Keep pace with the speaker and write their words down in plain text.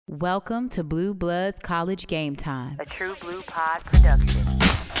Welcome to Blue Bloods College Game Time, a True Blue Pod production. Quarterback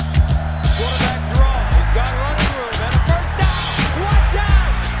draw. He's got running room and a first down. Watch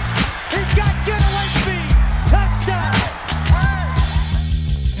out! He's got getaway speed. Touchdown!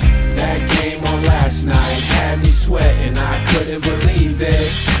 That game on last night had me sweating. I couldn't believe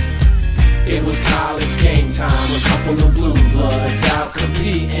it. It was college game time. A couple of blue bloods out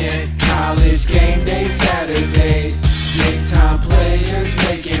competing. College game day Saturdays. Big time players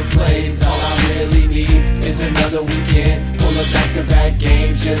making plays. All I really need is another weekend full of back-to-back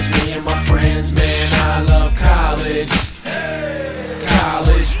games. Just me and my friends. Man, I love college.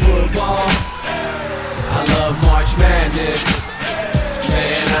 College football. I love March Madness.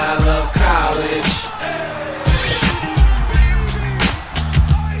 Man, I love college.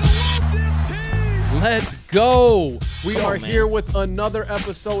 Let's go. We are here with another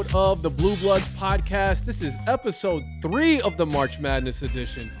episode of the Blue Bloods podcast. This is episode 3 of the March Madness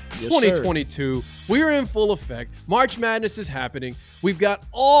edition, 2022. We are in full effect. March Madness is happening. We've got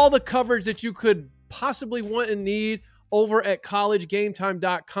all the coverage that you could possibly want and need over at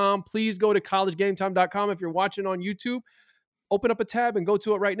collegegametime.com. Please go to collegegametime.com if you're watching on YouTube. Open up a tab and go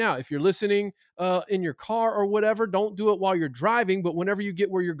to it right now. If you're listening in your car or whatever, don't do it while you're driving, but whenever you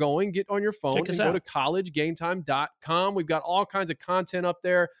get where you're going, get on your phone and go to collegegametime.com. We've got all kinds of content up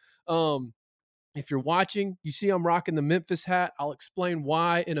there. If you're watching, you see I'm rocking the Memphis hat. I'll explain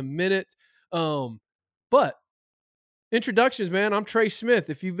why in a minute. But introductions, man. I'm Trey Smith.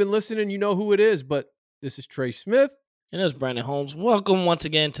 If you've been listening, you know who it is, but this is Trey Smith. And it's Brandon Holmes. Welcome once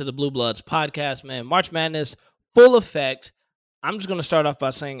again to the Blue Bloods podcast, man. March Madness, full effect. I'm just going to start off by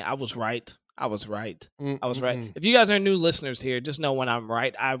saying I was right. I was right. If you guys are new listeners here, just know when I'm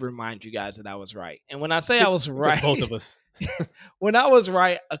right, I remind you guys that I was right. And when I say I was right, both of us. when I was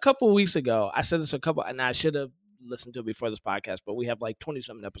right a couple of weeks ago, I said this and I should have listened to it before this podcast, but we have like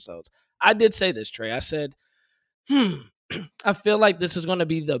 20-something episodes. I did say this, Trey. I said, I feel like this is going to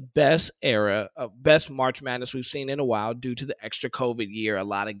be the best best March Madness we've seen in a while due to the extra COVID year. A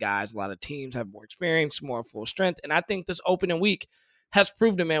lot of guys, a lot of teams have more experience, more full strength. And I think this opening week has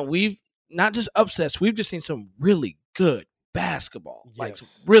proved it, man. We've not just upsets, we've just seen some really good basketball. Yes. Like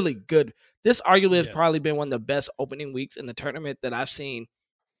really good. This arguably has probably been one of the best opening weeks in the tournament that I've seen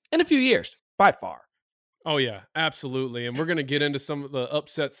in a few years, by far. Oh, yeah, absolutely. And we're going to get into some of the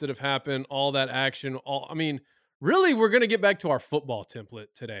upsets that have happened, all that action. Really, we're going to get back to our football template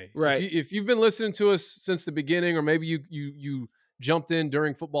today. Right. If you've been listening to us since the beginning, or maybe you jumped in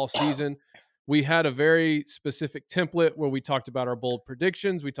during football season, we had a very specific template where we talked about our bold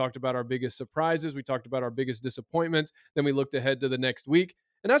predictions. We talked about our biggest surprises. We talked about our biggest disappointments. Then we looked ahead to the next week.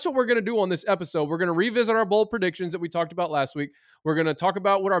 And that's what we're going to do on this episode. We're going to revisit our bold predictions that we talked about last week. We're going to talk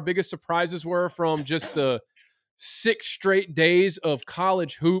about what our biggest surprises were from just the 6 straight days of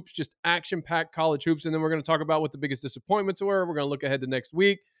college hoops, just action-packed college hoops. And then we're going to talk about what the biggest disappointments were. We're going to look ahead to next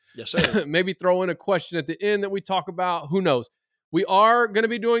week. Yes, sir. Maybe throw in a question at the end that we talk about. Who knows? We are going to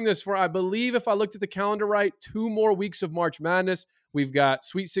be doing this for, I believe, if I looked at the calendar right, 2 more weeks of March Madness. We've got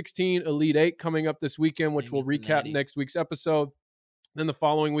Sweet 16, Elite 8 coming up this weekend, which we'll recap next week's episode. Then the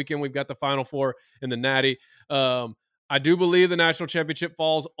following weekend, we've got the Final Four and the Natty. I do believe the national championship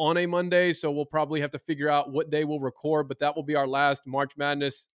falls on a Monday, so we'll probably have to figure out what day we'll record, but that will be our last March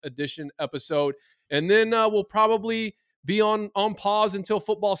Madness edition episode. And then we'll probably be on pause until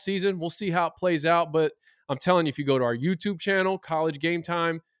football season. We'll see how it plays out, but I'm telling you, if you go to our YouTube channel, College Game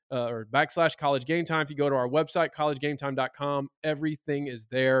Time, or / College Game Time, if you go to our website, collegegametime.com, everything is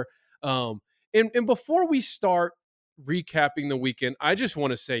there. And before we start recapping the weekend, I just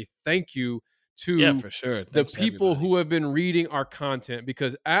want to say thank you to for sure. the people who have been reading our content,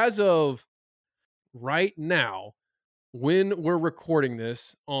 because as of right now, when we're recording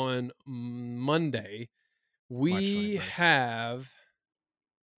this on Monday, we have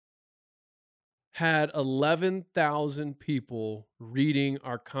had 11,000 people reading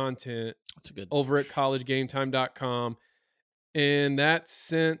our content over at collegegametime.com, and that's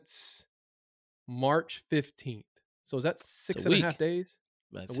since March 15th. So is that 6.5 days?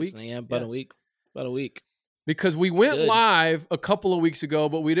 A week? Yeah, about a week. About a week. Because we went live a couple of weeks ago,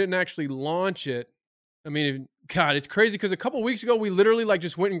 but we didn't actually launch it. I mean, God, it's crazy because a couple of weeks ago, we literally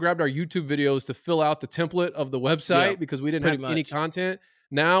just went and grabbed our YouTube videos to fill out the template of the website because we didn't have any content.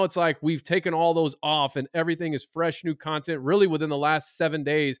 Now it's like we've taken all those off and everything is fresh, new content really within the last 7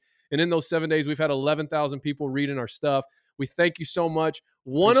 days. And in those 7 days, we've had 11,000 people reading our stuff. We thank you so much.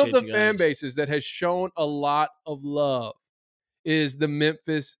 One of the fan bases that has shown a lot of love is the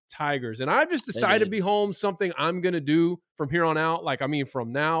Memphis Tigers. And I've just decided to be home, something I'm going to do from here on out.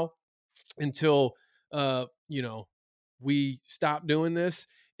 From now until, we stop doing this,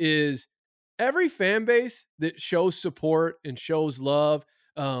 is every fan base that shows support and shows love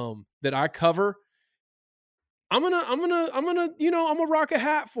that I cover. I'm gonna rock a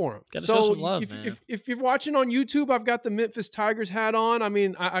hat for him. Gotta show some love, if you're watching on YouTube, I've got the Memphis Tigers hat on. I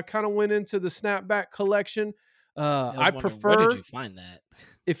mean, I kind of went into the snapback collection. I prefer. Where did you find that?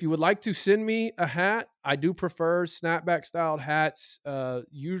 If you would like to send me a hat, I do prefer snapback styled hats.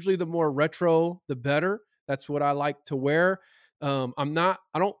 Usually the more retro, the better. That's what I like to wear. I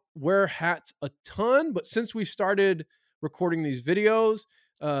don't wear hats a ton, but since we started recording these videos,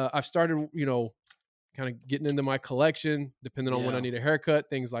 I've started, kind of getting into my collection, depending on when I need a haircut,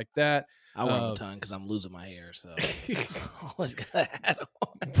 things like that. I wear a ton because I'm losing my hair, so always got a hat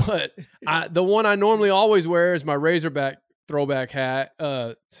on. But the one I normally always wear is my Razorback throwback hat,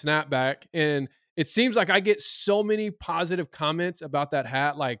 snapback, and it seems like I get so many positive comments about that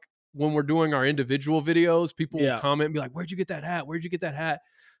hat. Like when we're doing our individual videos, people will comment and be like, "Where'd you get that hat? Where'd you get that hat?"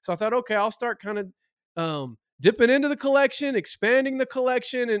 So I thought, okay, I'll start kind of dipping into the collection, expanding the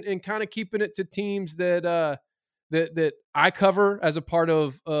collection, and kind of keeping it to teams that I cover as a part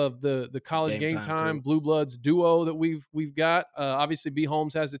of the college game time Blue Bloods duo that we've got. Obviously, B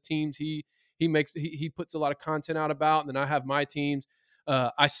Holmes has the teams he puts a lot of content out about, and then I have my teams.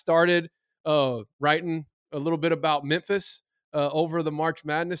 I started writing a little bit about Memphis over the March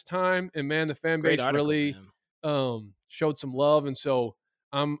Madness time, and man, the fan base really showed some love, and so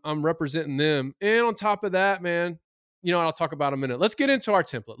I'm representing them. And on top of that, man, I'll talk about in a minute. Let's get into our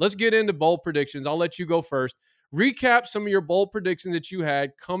template. Let's get into bowl predictions. I'll let you go first. Recap some of your bowl predictions that you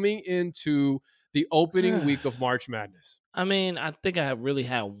had coming into the opening week of March Madness. I mean, I think I really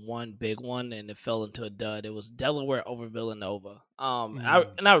had one big one, and it fell into a dud. It was Delaware over Villanova.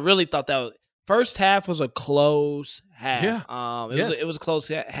 And I really thought that first half was a close half. Yeah. It was a close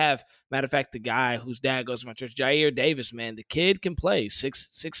half. Matter of fact, the guy whose dad goes to my church, Jair Davis, man, the kid can play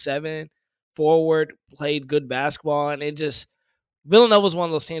 6'7", forward, played good basketball, and Villanova was one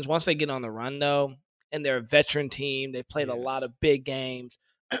of those teams. Once they get on the run, though, and they're a veteran team, they played a lot of big games.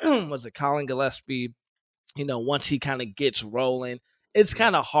 Was it Colin Gillespie? Once he kind of gets rolling, it's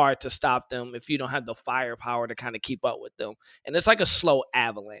kind of hard to stop them if you don't have the firepower to kind of keep up with them. And it's like a slow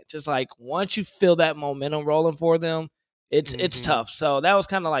avalanche. It's like once you feel that momentum rolling for them, it's tough. So that was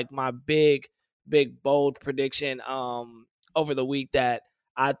kind of like my big, bold prediction over the week that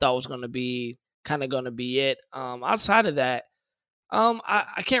I thought was going to be it. Outside of that,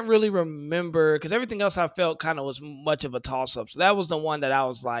 I can't really remember because everything else I felt kind of was much of a toss-up. So that was the one that I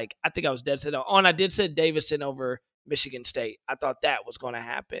was like, I think I was dead set on. I did say Davidson over Michigan State. I thought that was going to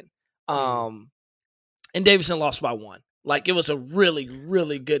happen. And Davidson lost by 1. Like, it was a really,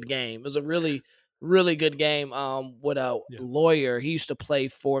 really good game. It was a really, really good game with a lawyer. He used to play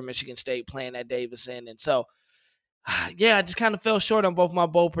for Michigan State playing at Davidson. And so, I just kind of fell short on both my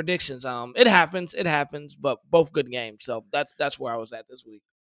bold predictions. It happens, but both good games. So that's where I was at this week.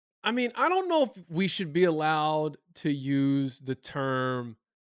 I mean, I don't know if we should be allowed to use the term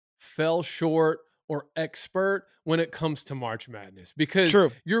fell short or expert when it comes to March Madness, because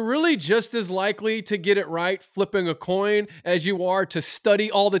you're really just as likely to get it right flipping a coin as you are to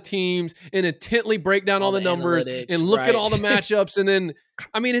study all the teams and intently break down all the numbers and look at all the matchups. And then,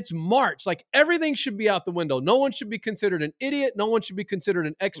 I mean, it's March. Like, everything should be out the window. No one should be considered an idiot. No one should be considered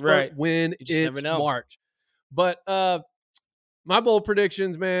an expert when it's March. But my bold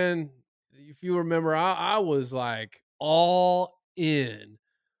predictions, man, if you remember, I was like all in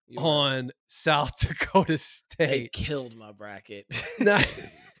on South Dakota State. They killed my bracket.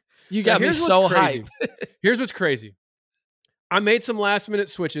 You got me so hyped. Here's what's crazy. I made some last minute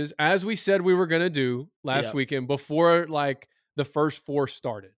switches, as we said we were going to do last weekend before like the first 4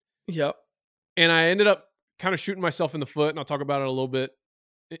 started. Yep. And I ended up kind of shooting myself in the foot, and I'll talk about it a little bit.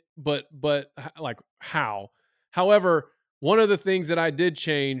 But like how? However, one of the things that I did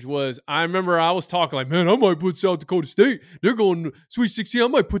change was I remember I was talking like, man, I might put South Dakota State. They're going to Sweet 16. I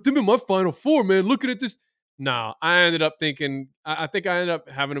might put them in my Final Four, man. Looking at this. No, I ended up thinking, I think I ended up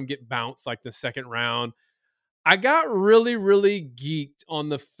having them get bounced like the second round. I got really, really geeked on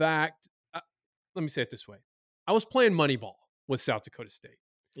the fact, let me say it this way. I was playing Moneyball with South Dakota State.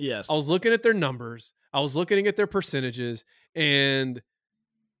 Yes. I was looking at their numbers. I was looking at their percentages, and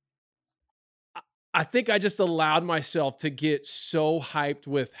I think I just allowed myself to get so hyped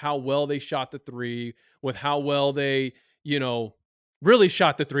with how well they shot the 3, with how well they, really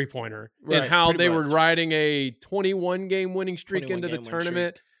shot the 3-pointer, and how they were riding a 21-game winning streak into the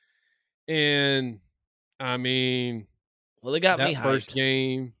tournament. And I mean, well, they got me hyped. That first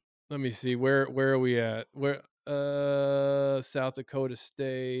game. Let me see, where are we at? South Dakota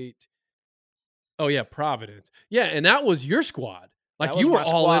State. Oh yeah, Providence. Yeah, and that was your squad. Like That you was were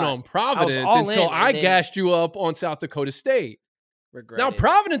my all in squad. on Providence all until in, and I then- gassed you up on South Dakota State. Regret Now it.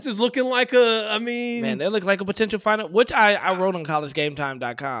 Providence is looking like Man, they look like a potential final, which I wrote on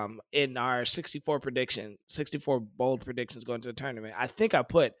collegegametime.com in our 64 bold predictions going to the tournament. I think I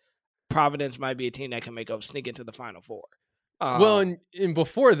put Providence might be a team that can sneak into the Final Four. well, and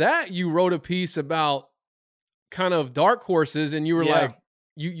before that, you wrote a piece about kind of dark horses, and you were Yeah. like,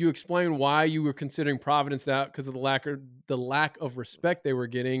 you explained why you were considering Providence that because of the lack of respect they were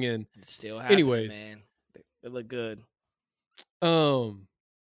getting, and It's still happening, anyways. man. They look good.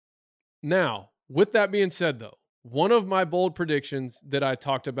 Now, with that being said, though, one of my bold predictions that I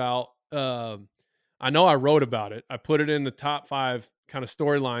talked about, I know I wrote about it. I put it in the top 5 kind of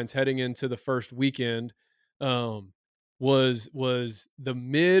storylines heading into the first weekend. Was the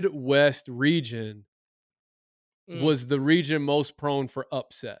Midwest region was the region most prone for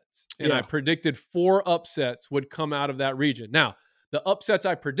upsets, and I Yeah. predicted 4 upsets would come out of that region. Now, the upsets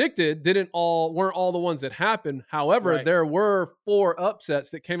I predicted weren't all the ones that happened. However, Right. there were 4 upsets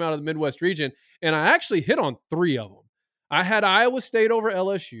that came out of the Midwest region, and I actually hit on 3 of them. I had Iowa State over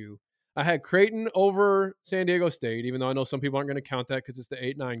LSU. I had Creighton over San Diego State, even though I know some people aren't going to count that because it's the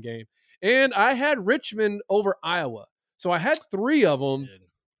 8-9 game. And I had Richmond over Iowa. So I had 3 of them.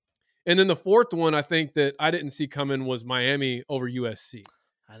 And then the 4th one I think that I didn't see coming was Miami over USC.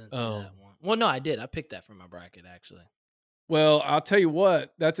 I didn't see that one. Well, no, I did. I picked that from my bracket, actually. Well, I'll tell you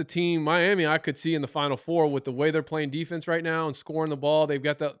what, that's a team, Miami, I could see in the Final Four with the way they're playing defense right now and scoring the ball. They've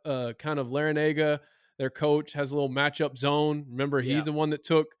got the kind of Larinaga, their coach, has a little matchup zone. Remember, he's the one that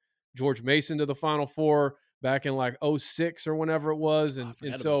took George Mason to the Final Four back in like 2006 or whenever it was. And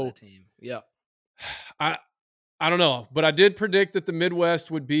so that team. Yeah. I don't know, but I did predict that the Midwest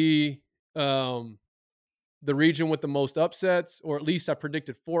would be the region with the most upsets, or at least I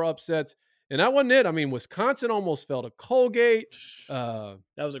predicted 4 upsets. And that wasn't it. I mean, Wisconsin almost fell to Colgate. That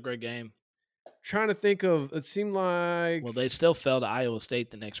was a great game. Trying to think of, it seemed like, Well, they still fell to Iowa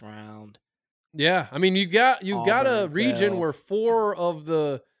State the next round. yeah. I mean, you got a Auburn region fell. where 4 of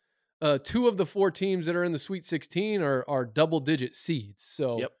the 2 of the 4 teams that are in the Sweet 16 are double-digit seeds.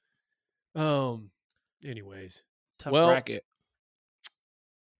 So, anyways, Tough well, bracket.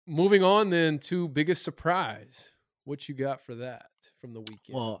 moving on then to biggest surprise. What you got for that from the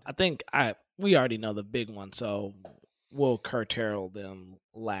weekend? Well, I think we already know the big one, so we'll curtail them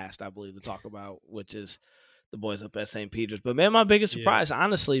last, I believe, to talk about, which is the boys up at St. Peter's. But man, my biggest surprise,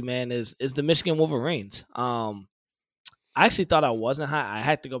 honestly, man, is the Michigan Wolverines. I actually thought I wasn't high. I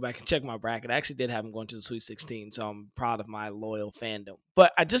had to go back and check my bracket. I actually did have them going to the Sweet 16, so I'm proud of my loyal fandom.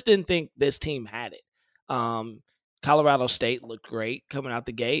 But I just didn't think this team had it. Colorado State looked great coming out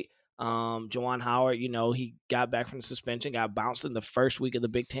the gate. Juwan Howard, he got back from the suspension, got bounced in the first week of the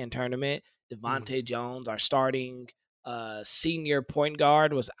Big Ten tournament. Devontae Jones, our starting senior point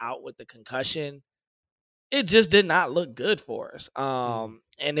guard, was out with the concussion. It just did not look good for us.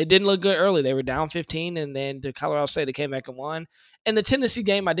 And it didn't look good early. They were down 15, and then to Colorado State, they came back and won. And the Tennessee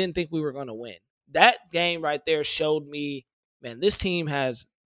game, I didn't think we were going to win. That game right there showed me, man, this team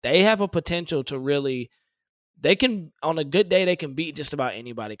they have a potential to really, they can, on a good day, they can beat just about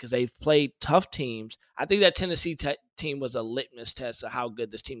anybody because they've played tough teams. I think that Tennessee team was a litmus test of how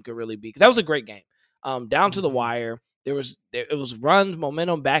good this team could really be, because that was a great game. Down to the wire. It was runs,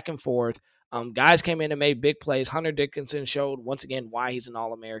 momentum, back and forth. Guys came in and made big plays. Hunter Dickinson showed once again why he's an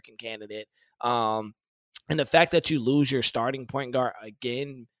All-American candidate. And the fact that you lose your starting point guard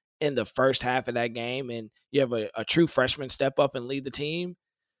again in the first half of that game, and you have a true freshman step up and lead the team.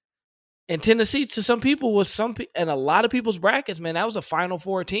 And Tennessee, to some people, and a lot of people's brackets, man, that was a Final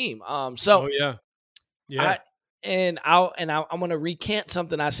Four team. I'm going to recant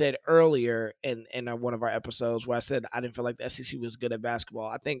something I said earlier in one of our episodes where I said I didn't feel like the SEC was good at basketball.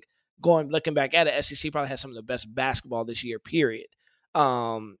 I think looking back at it, SEC probably has some of the best basketball this year, period.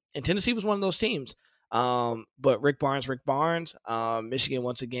 And Tennessee was one of those teams. But Rick Barnes, Michigan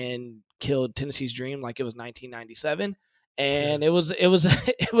once again killed Tennessee's dream like it was 1997. And it was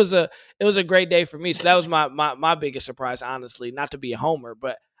a great day for me. So that was my biggest surprise, honestly, not to be a homer,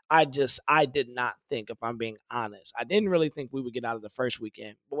 but I did not think, if I'm being honest, I didn't really think we would get out of the first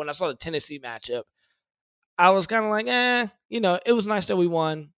weekend. But when I saw the Tennessee matchup, I was kind of like, it was nice that we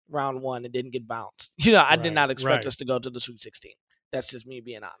won round 1 and didn't get bounced. I did not expect us to go to the Sweet 16. That's just me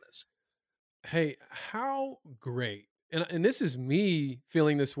being honest. Hey, how great. And this is me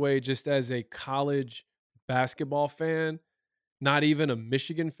feeling this way just as a college basketball fan, not even a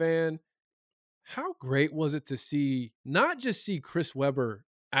Michigan fan. How great was it to not just see Chris Webber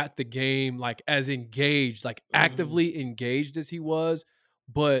at the game, like as engaged, like actively engaged as he was,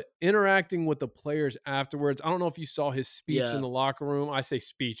 but interacting with the players afterwards. I don't know if you saw his speech in the locker room. I say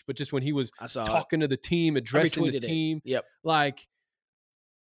speech, but just when he was talking to the team, addressing the team. Yep. Like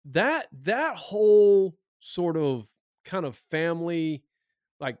that whole sort of kind of family,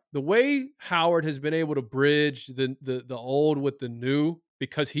 like the way Howard has been able to bridge the old with the new,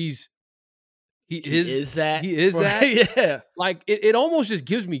 because he is that. Yeah. Like it almost just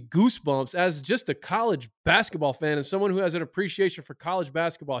gives me goosebumps as just a college basketball fan and someone who has an appreciation for college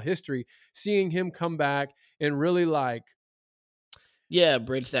basketball history, seeing him come back and really bridge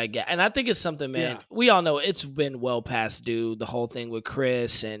that gap. And I think it's something, man, we all know it's been well past due, the whole thing with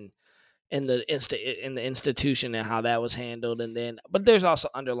Chris and the institution and how that was handled. And then, but there's also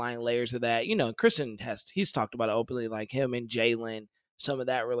underlying layers of that. Chris he's talked about it openly, like him and Jalen, some of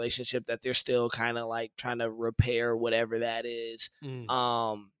that relationship that they're still kind of like trying to repair, whatever that is.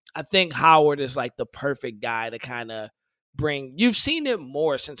 I think Howard is like the perfect guy to kind of bring. You've seen it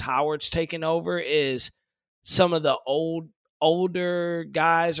more since Howard's taken over, is some of the older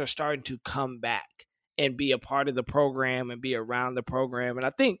guys are starting to come back and be a part of the program and be around the program. And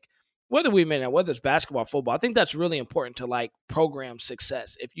I think whether it's basketball, football, I think that's really important to like program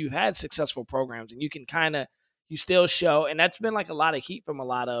success. If you had successful programs and you can you still show, and that's been like a lot of heat from a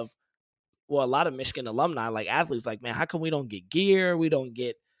lot of Michigan alumni, like athletes, like, man, how come we don't get gear? We don't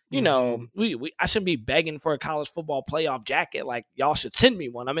get, I shouldn't be begging for a college football playoff jacket. Like, y'all should send me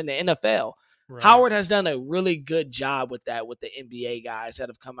one. I'm in the NFL. Right. Howard has done a really good job with that, with the NBA guys that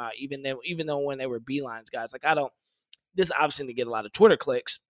have come out, even though when they were Beeline's guys. Like, this obviously didn't get a lot of Twitter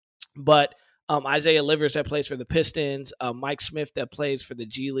clicks, but Isaiah Livers that plays for the Pistons, Mike Smith that plays for the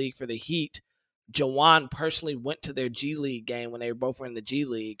G League for the Heat, Jawan personally went to their G League game when they both were in the G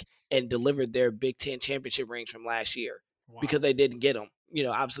League and delivered their Big Ten championship rings from last year because they didn't get them,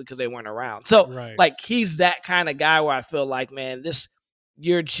 obviously because they weren't around. So, like, he's that kind of guy where I feel like, man,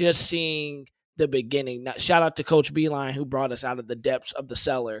 you're just seeing the beginning. Now, shout out to Coach Beilein who brought us out of the depths of the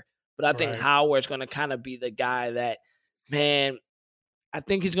cellar. But I think Howard's going to kind of be the guy that, man, I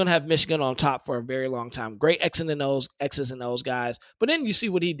think he's going to have Michigan on top for a very long time. Great X's and O's guys. But then you see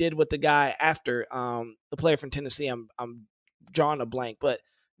what he did with the guy after, the player from Tennessee. I'm drawing a blank. But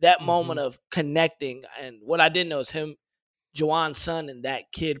that moment of connecting, and what I didn't know is Jawan's son and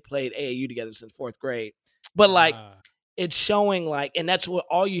that kid played AAU together since 4th grade. But, like, it's showing, like, and that's what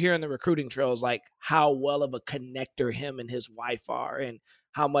all you hear in the recruiting trail is, like, how well of a connector him and his wife are and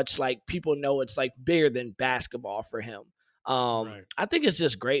how much, like, people know it's, like, bigger than basketball for him. I think it's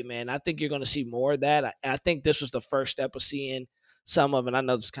just great, man. I think you're going to see more of that. I think this was the first step of seeing some of it. I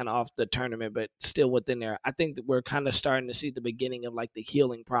know this is kind of off the tournament, but still within there. I think that we're kind of starting to see the beginning of like the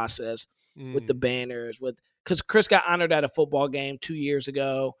healing process with the banners, because Chris got honored at a football game 2 years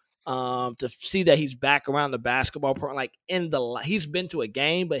ago. To see that he's back around the basketball program, like he's been to a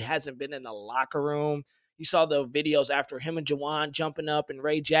game, but hasn't been in the locker room. You saw the videos after him and Jawan jumping up and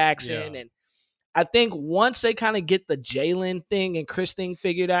Ray Jackson. And I think once they kind of get the Jalen thing and Chris thing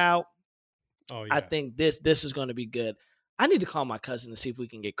figured out, I think this is going to be good. I need to call my cousin to see if we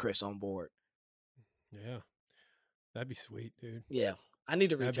can get Chris on board. Yeah, that'd be sweet, dude. Yeah, I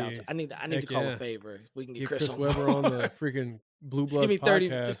need to reach out. I need to call a favor. If we can get Chris on Webber on the freaking Blue Bloods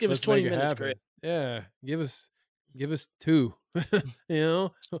podcast. Just give us 20 minutes, Chris. Yeah, give us 2. We'll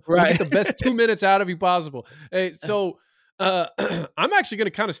get the best 2 minutes out of you possible. Hey, so I'm actually going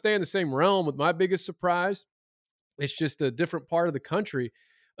to kind of stay in the same realm with my biggest surprise. It's just a different part of the country.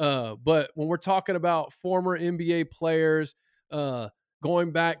 But when we're talking about former NBA players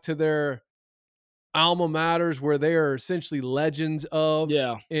going back to their alma maters where they are essentially legends of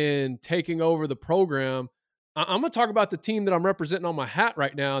and taking over the program, I'm going to talk about the team that I'm representing on my hat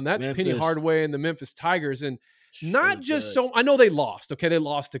right now, and that's Penny Hardaway and the Memphis Tigers. And not just so, I know they lost. Okay, they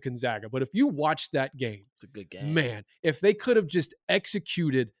lost to Gonzaga, but if you watch that game, it's a good game. Man, if they could have just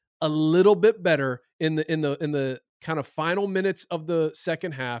executed a little bit better in the kind of final minutes of the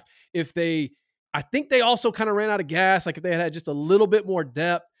second half, I think they also kind of ran out of gas. Like if they had just a little bit more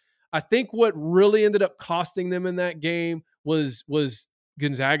depth, I think what really ended up costing them in that game was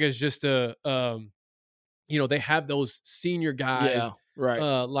Gonzaga's just they have those senior guys. Right.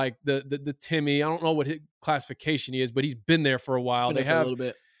 Like the Timmy, I don't know what his classification he is, but he's been there for a while. They have a little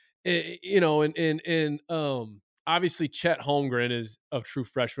bit, and obviously Chet Holmgren is a true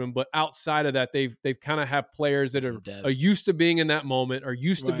freshman, but outside of that, they've kind of have players that are used to being in that moment, are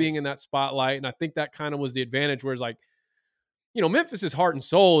used to being in that spotlight. And I think that kind of was the advantage, whereas like, Memphis's heart and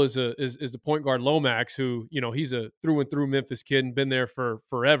soul is the point guard Lomax, who, he's a through and through Memphis kid and been there for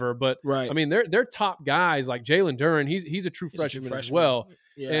forever. But I mean, they're top guys like Jalen Duren. He's a true freshman as well.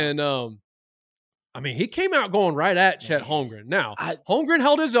 Yeah. And I mean, he came out going right at Chet Holmgren. Now, Holmgren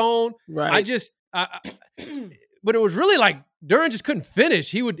held his own. Right. But it was really like Duren just couldn't finish.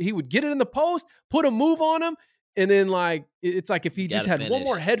 He would get it in the post, put a move on him, and then like it's like if he just had one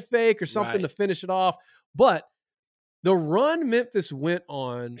more head fake or something to finish it off. But the run Memphis went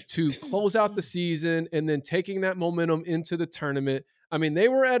on to close out the season and then taking that momentum into the tournament. I mean, they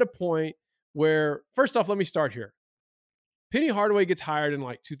were at a point where, first off, let me start here. Penny Hardaway gets hired in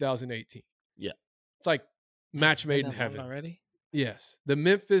like 2018. Yeah. It's like match made in heaven. Already? Yes. The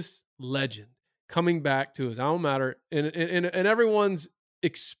Memphis legend coming back to his alma mater, and everyone's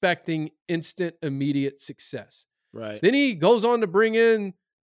expecting instant, immediate success. Right. Then he goes on to bring in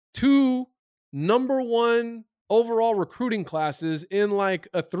 2 number 1 overall recruiting classes in like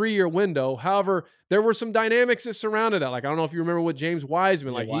a 3-year window. However, there were some dynamics that surrounded that. Like, I don't know if you remember with James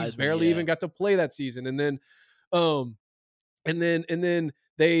Wiseman, like he barely even got to play that season. And then, and then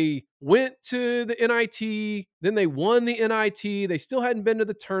they went to the NIT, then they won the NIT. They still hadn't been to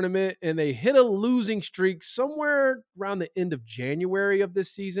the tournament, and they hit a losing streak somewhere around the end of January of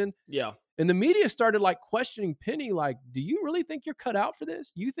this season. Yeah. And the media started like questioning Penny, like, do you really think you're cut out for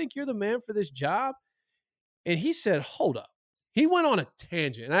this? You think you're the man for this job? And he said, hold up. He went on a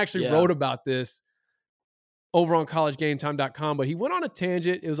tangent. And I actually wrote about this over on collegegametime.com, but he went on a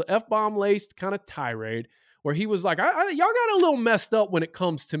tangent. It was an F-bomb laced kind of tirade where he was like, y'all got a little messed up when it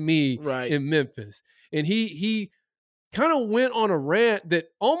comes to me in Memphis. And he kind of went on a rant that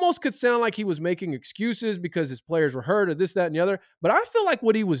almost could sound like he was making excuses because his players were hurt or this, that, and the other. But I feel like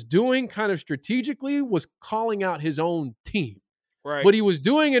what he was doing kind of strategically was calling out his own team. Right. But he was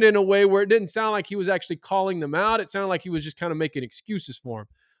doing it in a way where it didn't sound like he was actually calling them out. It sounded like he was just kind of making excuses for them.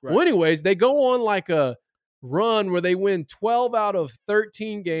 Right. Well, anyways, they go on like a run where they win 12 out of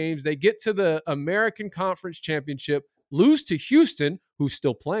 13 games. They get to the American Conference Championship, lose to Houston, who's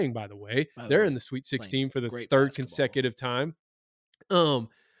still playing, by the way. They're in the Sweet 16 for the third consecutive time.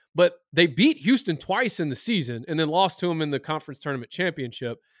 But they beat Houston twice in the season and then lost to them in the conference tournament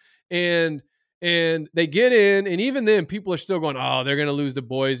championship. And they get in, and even then, people are still going, oh, they're going to lose to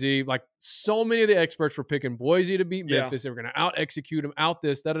Boise. Like, so many of the experts were picking Boise to beat Memphis. They were going to out-execute them, out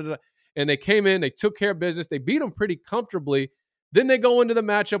this, da-da-da. And they came in, they took care of business. They beat them pretty comfortably. Then they go into the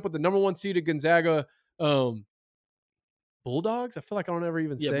matchup with the number 1 seeded Gonzaga Bulldogs. I feel like I don't ever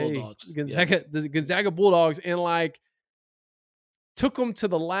even say Bulldogs. The Gonzaga Bulldogs, and like took them to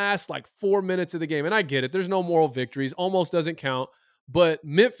the last like 4 minutes of the game. And I get it. There's no moral victories. Almost doesn't count. But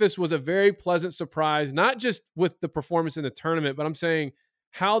Memphis was a very pleasant surprise, not just with the performance in the tournament, but I'm saying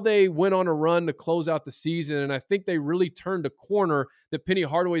how they went on a run to close out the season. And I think they really turned a corner that Penny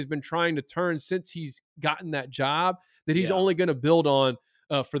Hardaway's been trying to turn since he's gotten that job, that he's only going to build on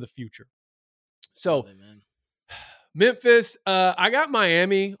for the future. So Memphis, I got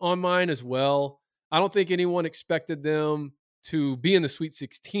Miami on mine as well. I don't think anyone expected them to be in the Sweet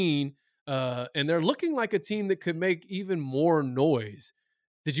 16. And they're looking like a team that could make even more noise.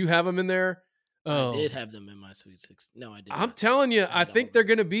 Did you have them in there? I did have them in my Sweet 16. No, I didn't. I'm telling you, I think they're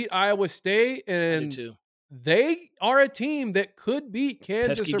going to beat Iowa State, and they are a team that could beat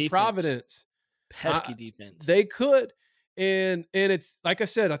Kansas or Providence. Pesky defense. They could. And it's, like I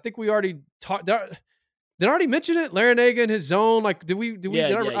said, I think we already talked. Did I already mention it? Larinaga in his zone. Like, did we? Well, you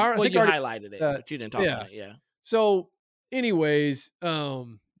highlighted it, but you didn't talk about it. Yeah. So, anyways,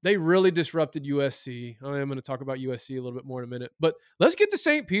 they really disrupted USC. I am going to talk about USC a little bit more in a minute. But let's get to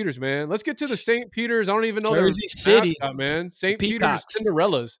St. Peter's, man. Let's get to the St. Peter's. I don't even know Jersey City, mascot, man. St. Peter's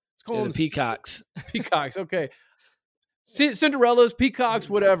Cinderellas. Let's call them the Peacocks. Peacocks, okay. Cinderellas, Peacocks,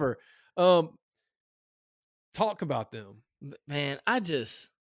 whatever. Talk about them. Man,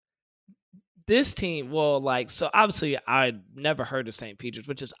 this team, so obviously I'd never heard of St. Peter's,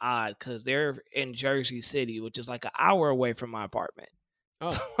 which is odd because they're in Jersey City, which is like an hour away from my apartment.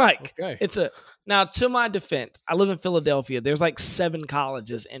 Oh, okay. Now, to my defense, I live in Philadelphia. There's like 7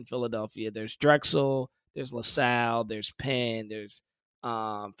 colleges in Philadelphia. There's Drexel, there's LaSalle, there's Penn, there's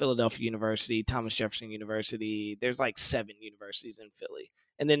Philadelphia University, Thomas Jefferson University. There's like 7 universities in Philly.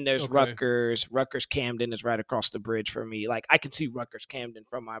 And then there's Rutgers. Rutgers Camden is right across the bridge for me. Like, I can see Rutgers Camden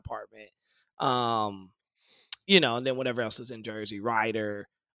from my apartment. And then whatever else is in Jersey, Ryder,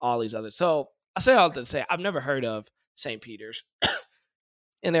 all these others. So I say all that to say I've never heard of St. Peter's.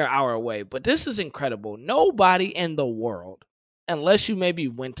 And they're an hour away. But this is incredible. Nobody in the world, unless you maybe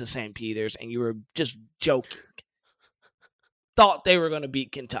went to St. Peter's and you were just joking, thought they were going to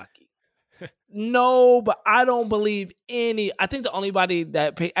beat Kentucky. No, but I don't believe any. I think the only body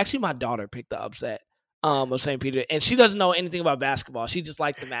that actually my daughter picked the upset of St. Peter, and she doesn't know anything about basketball. She just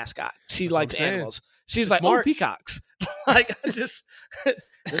liked the mascot. She likes animals. She's like, March. Oh, peacocks. Like,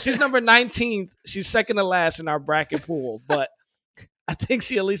 She's number 19th. She's second to last in our bracket pool, but I think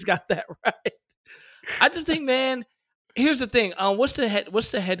she at least got that right. I just think, man, here's the thing. What's the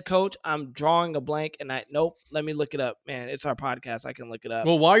head coach? I'm drawing a blank, and let me look it up, man. It's our podcast. I can look it up.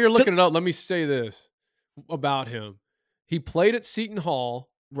 Well, while you're looking it up, let me say this about him. He played at Seton Hall,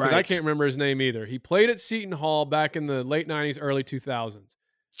 because I can't remember his name either. He played at Seton Hall back in the late 90s, early 2000s.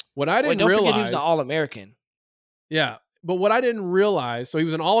 What I didn't realize... Don't forget he was the All-American. Yeah, but what I didn't realize, so he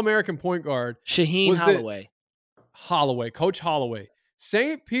was an All-American point guard. Shaheen Holloway. Coach Holloway.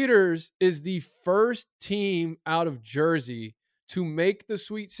 St. Peter's is the first team out of Jersey to make the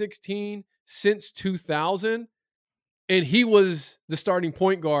Sweet 16 since 2000, and he was the starting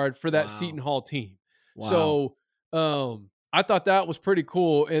point guard for that Seton Hall team. Wow. So I thought that was pretty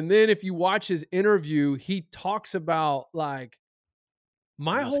cool. And then if you watch his interview, he talks about like,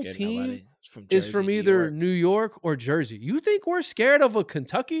 my whole team is from either New York or Jersey. You think we're scared of a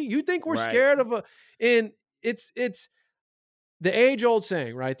Kentucky? You think we're scared of a... And it's the age-old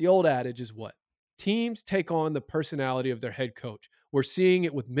saying, right? The old adage is what? Teams take on the personality of their head coach. We're seeing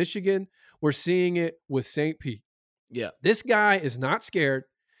it with Michigan. We're seeing it with St. Pete. Yeah. This guy is not scared.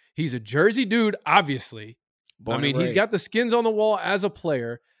 He's a Jersey dude, obviously. He's got the skins on the wall as a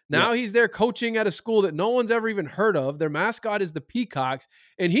player. Now he's there coaching at a school that no one's ever even heard of. Their mascot is the Peacocks,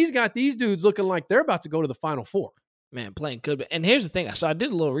 and he's got these dudes looking like they're about to go to the Final Four. Man, playing good. And here's the thing. So I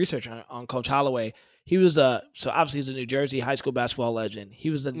did a little research on Coach Holloway. He was so obviously he's a New Jersey high school basketball legend. He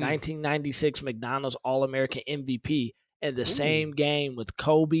was the 1996 McDonald's All-American MVP in the same game with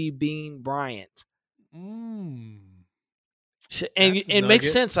Kobe Bean Bryant. And it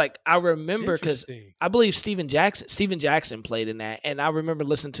makes sense. Like, I remember because I believe Steven Jackson played in that, and I remember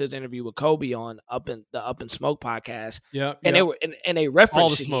listening to his interview with Kobe on the Up in Smoke podcast. Yeah, and they were and they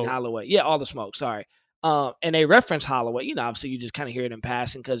referenced Shaheen Holloway. Yeah, all the smoke. Sorry. And they reference Holloway. You know, obviously you just kind of hear it in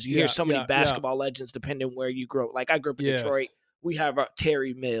passing because you hear so many basketball legends depending where you grew up. Like I grew up in Detroit. We have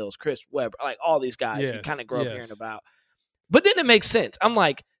Terry Mills, Chris Webber, like all these guys you kind of grow up hearing about. But then it makes sense. I'm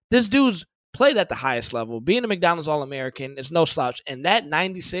like, this dude's played at the highest level. Being a McDonald's All-American is no slouch. And that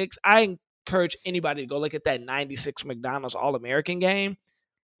 96, I encourage anybody to go look at that 96 McDonald's All-American game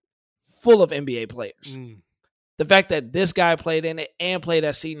full of NBA players. The fact that this guy played in it and played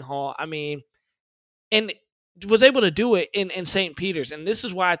at Seton Hall, and was able to do it in St. Peter's. And this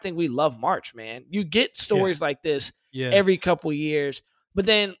is why I think we love March, man. You get stories like this every couple years. But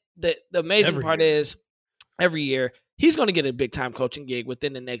then the amazing part is every year, he's going to get a big-time coaching gig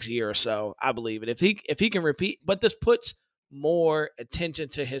within the next year or so, I believe. And if he can repeat, but this puts more attention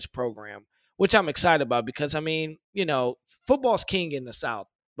to his program, which I'm excited about because, football's king in the South,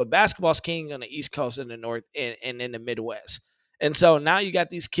 but basketball's king on the East Coast and the North and in the Midwest. And so now you got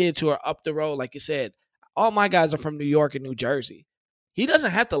these kids who are up the road, like you said. All my guys are from New York and New Jersey. He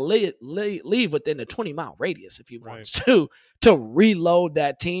doesn't have to leave within the 20-mile radius if he wants to reload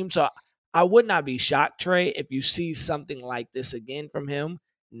that team. So I would not be shocked, Trey, if you see something like this again from him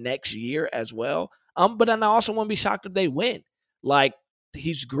next year as well. But then I also won't be shocked if they win. Like,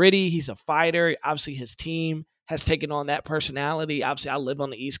 he's gritty. He's a fighter. Obviously, his team has taken on that personality. Obviously, I live on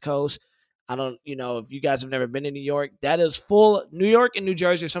the East Coast. I don't, if you guys have never been in New York, that is full. New York and New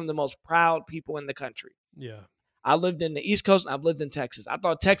Jersey are some of the most proud people in the country. Yeah. I lived in the East Coast and I've lived in Texas. I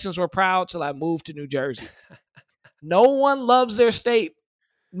thought Texans were proud till I moved to New Jersey. No one loves their state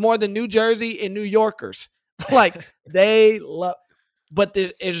more than New Jersey and New Yorkers. Like, they love, but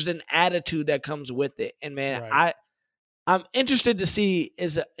there's an attitude that comes with it. And man, I'm interested to see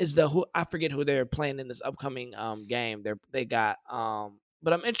I forget who they're playing in this upcoming game.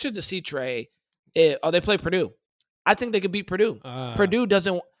 But I'm interested to see, Trey, they play Purdue. I think they could beat Purdue.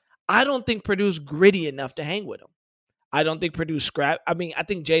 I don't think Purdue's gritty enough to hang with them. I don't think Purdue's scrap. I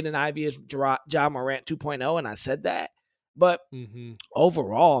think Jaden Ivey is Ja Morant 2.0, and I said that. But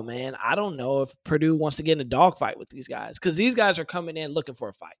overall, man, I don't know if Purdue wants to get in a dogfight with these guys because these guys are coming in looking for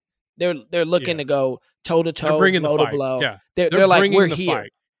a fight. They're looking to go toe-to-toe, blow-to-blow. Yeah. They're like, we're here.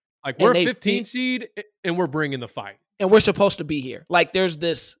 Fight. Like, we're a 15 seed, and we're bringing the fight. And we're supposed to be here. Like, there's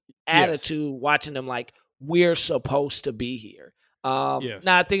this attitude watching them like, we're supposed to be here. Now,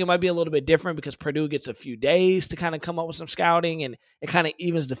 I think it might be a little bit different because Purdue gets a few days to kind of come up with some scouting, and it kind of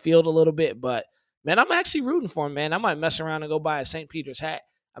evens the field a little bit. But, man, I'm actually rooting for him, man. I might mess around and go buy a St. Peter's hat.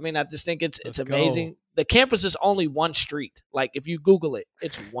 I just think it's amazing. Go. The campus is only one street. Like, if you Google it,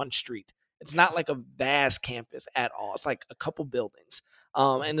 it's one street. It's not like a vast campus at all. It's like a couple buildings.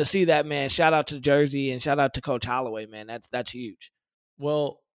 And to see that, man, shout out to Jersey and shout out to Coach Holloway, man. That's huge.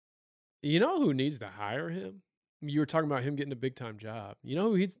 Well, you know who needs to hire him? You were talking about him getting a big-time job. You know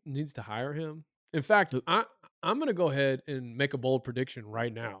who needs to hire him? In fact, I'm gonna go ahead and make a bold prediction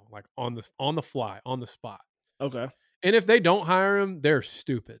right now, like on the fly, on the spot. Okay. And if they don't hire him, they're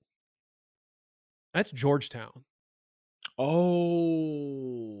stupid. That's Georgetown.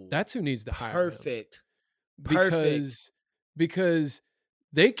 Oh, That's who needs to hire him. perfect. Because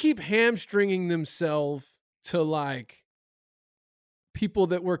they keep hamstringing themselves to like people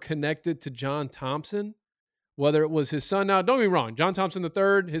that were connected to John Thompson, whether it was his son. Now, don't get me wrong, John Thompson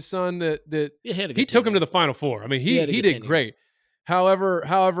III, his son that he took him to the Final Four. I mean, he did great.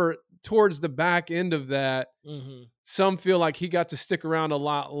 However, towards the back end of that, some feel like he got to stick around a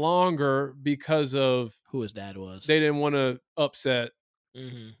lot longer because of who his dad was. They didn't want to upset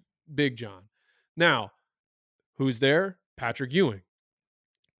Big John. Now, who's there? Patrick Ewing.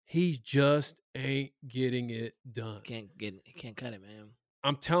 He just ain't getting it done. Can't cut it, man.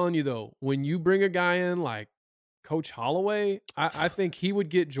 I'm telling you though, when you bring a guy in like Coach Holloway, I think he would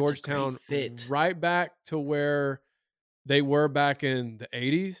get Georgetown right back to where they were back in the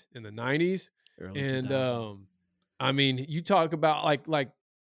 80s, in the 90s. Early and 2000s. I mean, you talk about like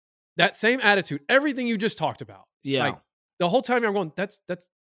that same attitude, everything you just talked about. Yeah. Like the whole time I'm going, that's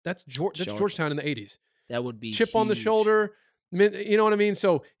Georgetown in the 80s. That would be chip on the huge. shoulder. You know what I mean?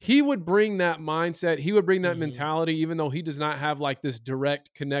 So he would bring that mindset. He would bring that mentality, even though he does not have like this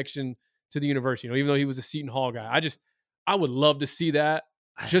direct connection to the university. You know, even though he was a Seton Hall guy. I would love to see that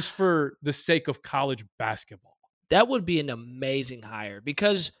just for the sake of college basketball. That would be an amazing hire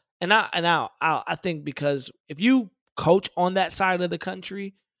because, I think because if you coach on that side of the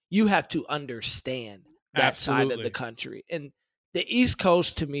country, you have to understand that side of the country. And the East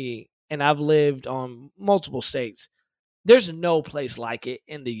Coast, to me, and I've lived on multiple states, there's no place like it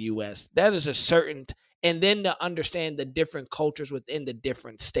in the U.S. That is a certain, and then to understand the different cultures within the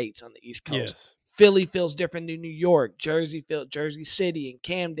different states on the East Coast. Yes. Philly feels different than New York. Jersey City and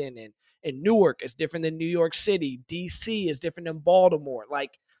Camden and Newark is different than New York City. D.C. is different than Baltimore.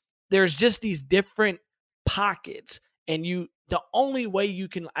 Like, there's just these different pockets, and the only way you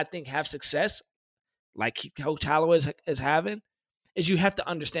can, I think, have success, like Coach Holloway is having, is you have to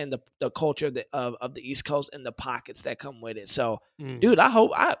understand the culture of the East Coast and the pockets that come with it. So, dude, I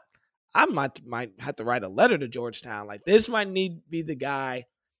hope I might have to write a letter to Georgetown. Like, this might be the guy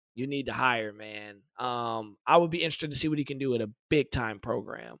you need to hire, man. I would be interested to see what he can do in a big time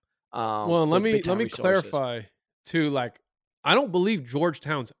program. Well, let me clarify too. Like, I don't believe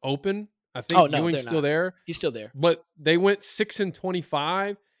Georgetown's open. I think Ewing's still there. He's still there. But they went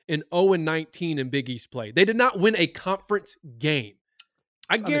 6-25 and 0-19 in Big East play. They did not win a conference game.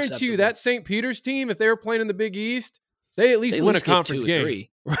 I guarantee you that St. Peter's team, if they were playing in the Big East, they at least win a conference game.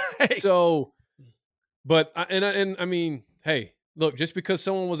 Right. So, but I mean, hey, look, just because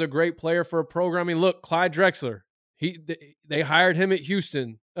someone was a great player for a program, I mean, look, Clyde Drexler, they hired him at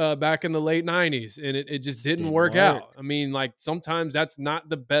Houston back in the late 90s, and it just didn't work out. I mean, like, sometimes that's not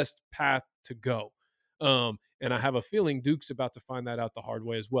the best path to go. And I have a feeling Duke's about to find that out the hard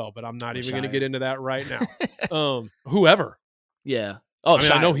way as well, but I'm not even going to get into that right now. Whoever. Yeah. Oh, I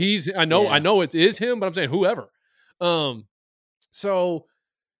mean, I know it is him, but I'm saying whoever. So,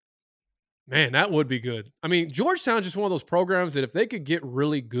 man, that would be good. I mean, Georgetown's just one of those programs that if they could get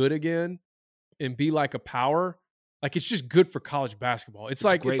really good again and be like a power, like, it's just good for college basketball. It's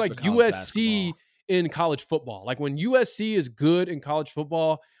like USC in college football. Like, when USC is good in college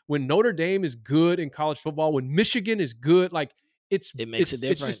football, when Notre Dame is good in college football, when Michigan is good, like, it makes a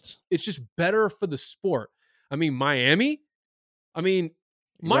difference. It's just better for the sport. I mean, Miami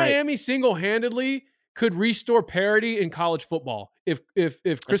single-handedly could restore parity in college football if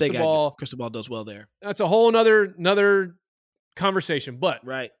Cristobal does well there. That's a whole another conversation. But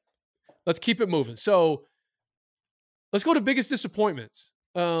let's keep it moving. So let's go to biggest disappointments.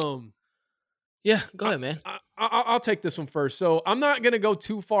 Yeah, go ahead, man. I'll take this one first. So I'm not going to go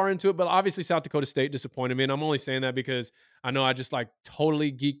too far into it, but obviously South Dakota State disappointed me, and I'm only saying that because I know I just like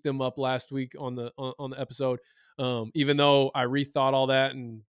totally geeked them up last week on the episode. Even though I rethought all that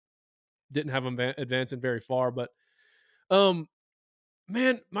and didn't have them advancing very far. But,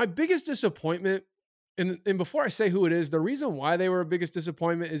 man, my biggest disappointment, and before I say who it is, the reason why they were a biggest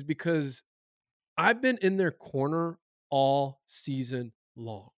disappointment is because I've been in their corner all season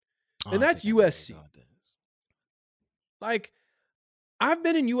long. And that's USC. Like, I've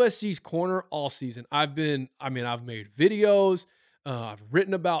been in USC's corner all season. I've made videos. I've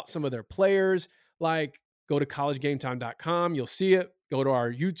written about some of their players. Like, go to collegegametime.com. You'll see it. Go to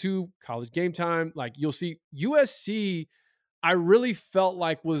our YouTube, College Game Time. Like, you'll see USC, I really felt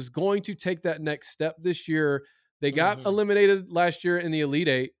like was going to take that next step this year. They got eliminated last year in the Elite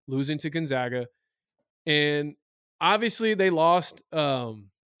Eight, losing to Gonzaga. And obviously they lost Evan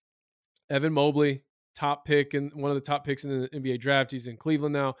Mobley. top pick and one of the top picks in the NBA draft. He's in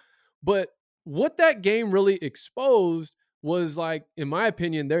Cleveland now. But what that game really exposed was, like, in my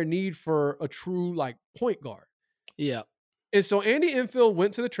opinion, their need for a true, like, point guard. Yeah. And so Andy Enfield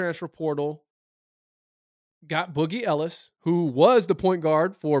went to the transfer portal, got Boogie Ellis, who was the point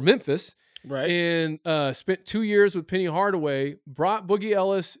guard for Memphis, Right. and spent 2 years with Penny Hardaway, brought Boogie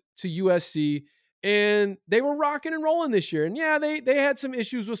Ellis to USC, and they were rocking and rolling this year. And yeah, they had some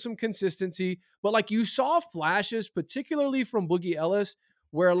issues with some consistency, but like you saw flashes, particularly from Boogie Ellis,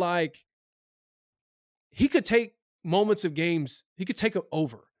 where like he could take moments of games, he could take it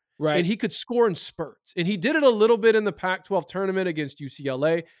over. Right. And he could score in spurts. And he did it a little bit in the Pac-12 tournament against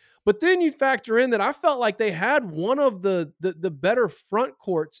UCLA. But then you factor in that I felt like they had one of the better front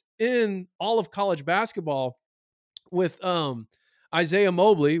courts in all of college basketball with Isaiah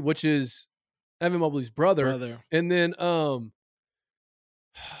Mobley, which is Evan Mobley's brother. And then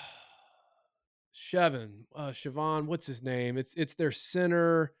Siobhan, what's his name? It's their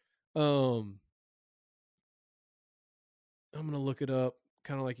center. I'm going to look it up.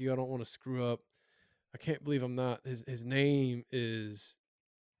 Kind of like you, I don't want to screw up. I can't believe I'm not. His name is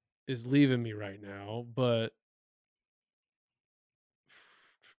leaving me right now, but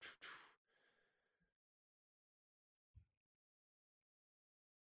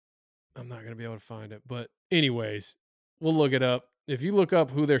I'm not going to be able to find it. But anyways, we'll look it up. If you look up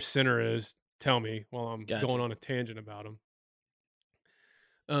who their center is, tell me while I'm going on a tangent about him.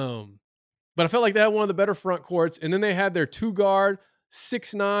 But I felt like they had one of the better front courts, and then they had their 2-guard,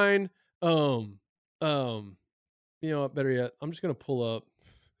 6'9". You know what? Better yet, I'm just gonna pull up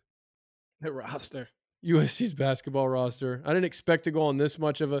the roster, USC's basketball roster. I didn't expect to go on this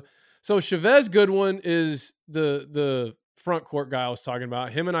much of a. So Chavez Goodwin is the front court guy I was talking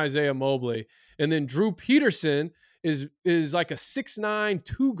about. Him and Isaiah Mobley, and then Drew Peterson is like a 6'9"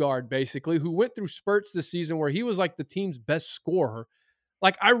 2-guard basically, who went through spurts this season where he was like the team's best scorer.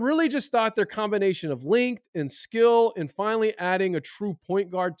 Like, I really just thought their combination of length and skill and finally adding a true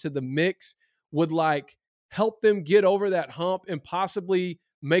point guard to the mix would like help them get over that hump and possibly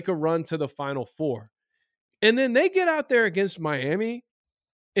make a run to the Final Four. And then they get out there against Miami,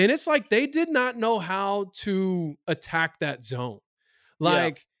 and it's like they did not know how to attack that zone.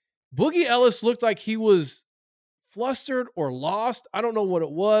 Like, Boogie Ellis looked like he was flustered or lost. I don't know what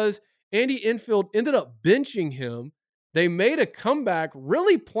it was. Andy Enfield ended up benching him. They made a comeback,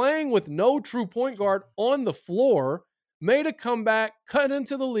 really playing with no true point guard on the floor, made a comeback, cut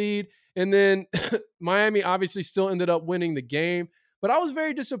into the lead, and then Miami obviously still ended up winning the game. But I was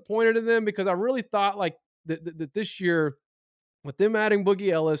very disappointed in them because I really thought like that this year, with them adding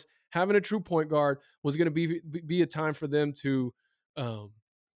Boogie Ellis, having a true point guard was going to be a time for them to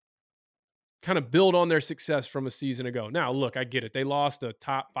kind of build on their success from a season ago. Now, look, I get it. They lost a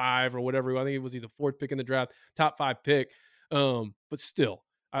top 5 or whatever. I think it was either 4th pick in the draft, top 5 pick. But still,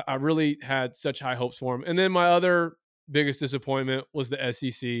 I really had such high hopes for them. And then my other biggest disappointment was the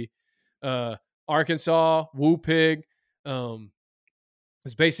SEC. Arkansas, Woo Pig,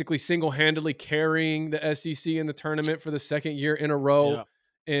 is basically single-handedly carrying the SEC in the tournament for the second year in a row. Yeah.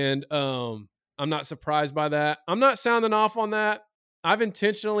 And I'm not surprised by that. I'm not sounding off on that. I've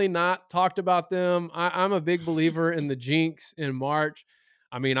intentionally not talked about them. I'm a big believer in the jinx in March.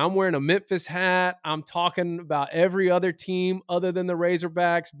 I mean, I'm wearing a Memphis hat. I'm talking about every other team other than the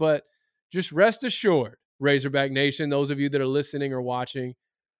Razorbacks, but just rest assured, Razorback Nation, those of you that are listening or watching,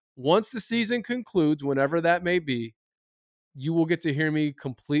 once the season concludes, whenever that may be, you will get to hear me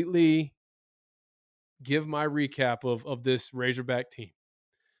completely give my recap of this Razorback team.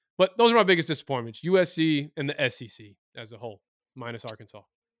 But those are my biggest disappointments, USC and the SEC as a whole. Minus Arkansas.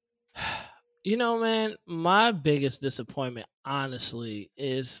 You know, man, my biggest disappointment, honestly,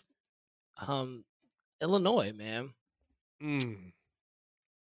 is Illinois, man.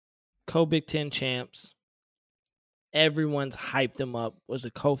 Co-Big Ten champs. Everyone's hyped them up. Was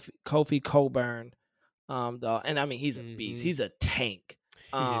a Kofi Cockburn. And I mean, he's a beast. He's a tank.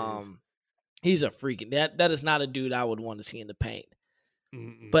 He's a freaking that is not a dude I would want to see in the paint.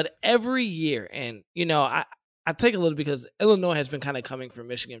 But every year, and you know, I take a little because Illinois has been kind of coming for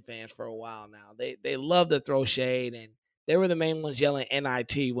Michigan fans for a while now. They love to throw shade, and they were the main ones yelling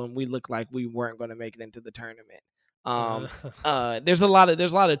NIT when we looked like we weren't going to make it into the tournament. There's a lot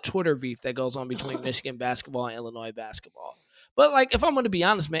of Twitter beef that goes on between Michigan basketball and Illinois basketball. But like, if I'm going to be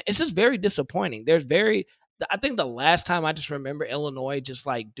honest, man, it's just very disappointing. I think the last time I just remember Illinois just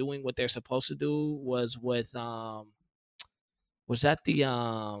like doing what they're supposed to do was with was that the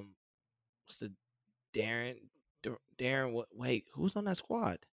what's the Darren? Wait, who's on that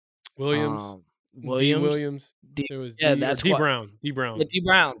squad? Williams. It was D Brown. Yeah, D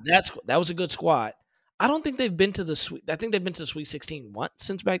Brown. That was a good squad. I don't think they've been to the Sweet. I think they've been to the Sweet 16 once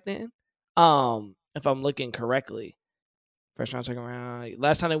since back then. If I'm looking correctly, first round, second round.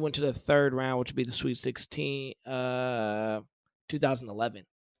 Last time they went to the third round, which would be the Sweet 16, 2011.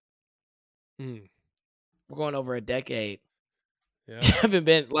 We're going over a decade. Yeah. Haven't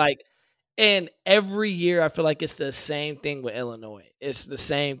been like, and every year I feel like it's the same thing with Illinois. It's the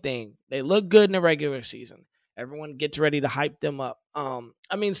same thing. They look good in the regular season. Everyone gets ready to hype them up. I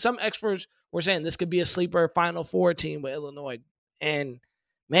mean, some experts were saying this could be a sleeper Final Four team with Illinois. And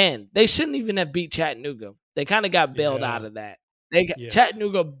man, they shouldn't even have beat Chattanooga. They kind of got bailed out of that.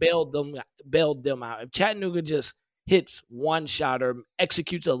 Chattanooga bailed them out. If Chattanooga just hits one shot or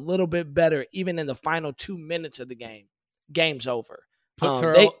executes a little bit better, even in the final 2 minutes of the game, game's over.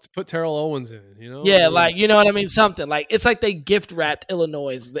 Put Terrell Owens in, you know? Yeah, like, you know what I mean? Something like, it's like they gift wrapped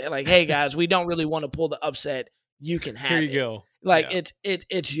Illinois. They're like, hey guys, we don't really want to pull the upset. You can have it. Here you go. Like,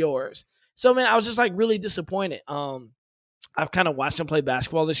 it's yours. So man, I was just like really disappointed. I've kind of watched him play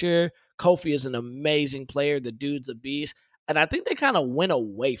basketball this year. Kofi is an amazing player. The dude's a beast. And I think they kind of went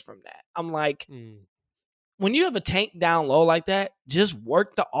away from that. I'm like, when you have a tank down low like that, just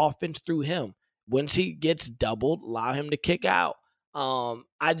work the offense through him. Once he gets doubled, allow him to kick out. I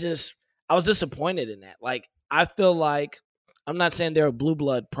was disappointed in that. Like, I feel like, I'm not saying they're a blue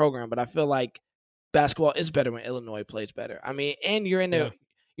blood program, but I feel like basketball is better when Illinois plays better. I mean, and you're in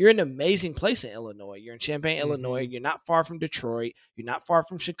an amazing place in Illinois. You're in Champaign, Illinois. You're not far from Detroit. You're not far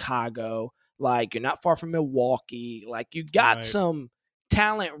from Chicago. Like, you're not far from Milwaukee. Like, you got some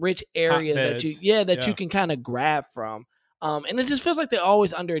talent-rich areas that you can kind of grab from. And it just feels like they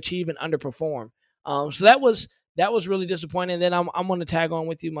always underachieve and underperform. So that was really disappointing. And then I'm going to tag on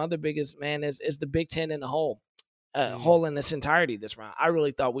with you. My other biggest, man, is the Big Ten in the whole in its entirety this round. I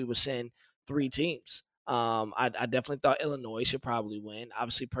really thought we would send 3 teams. I definitely thought Illinois should probably win.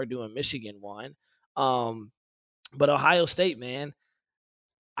 Obviously, Purdue and Michigan won. But Ohio State, man,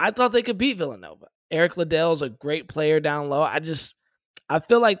 I thought they could beat Villanova. Eric Liddell's a great player down low. I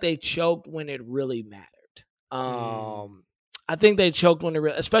feel like they choked when it really mattered. I think they choked when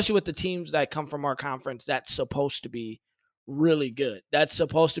especially with the teams that come from our conference, that's supposed to be really good. That's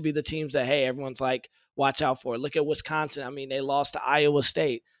supposed to be the teams that, hey, everyone's like, watch out for. Look at Wisconsin. I mean, they lost to Iowa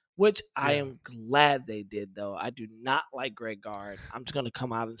State, which I am glad they did, though. I do not like Greg Gard. I'm just going to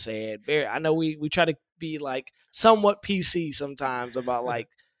come out and say it. I know we try to be like somewhat PC sometimes about like,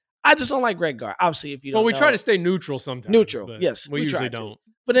 I just don't like Greg Gard. Obviously, if you don't we try to stay neutral sometimes. Neutral, yes. We usually don't.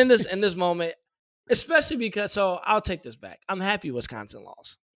 But in this moment, especially because, so I'll take this back. I'm happy Wisconsin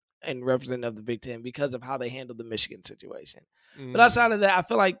lost and representative of the Big Ten because of how they handled the Michigan situation. But outside of that, I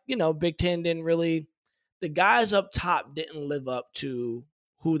feel like, Big Ten didn't really, the guys up top didn't live up to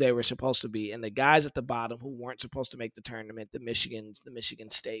who they were supposed to be. And the guys at the bottom who weren't supposed to make the tournament, the Michigan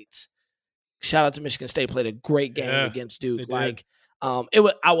States. Shout out to Michigan State, played a great game against Duke. Like,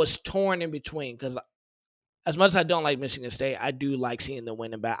 I was torn in between because as much as I don't like Michigan State, I do like seeing them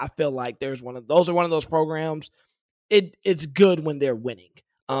winning back. I feel like those are one of those programs. It's good when they're winning.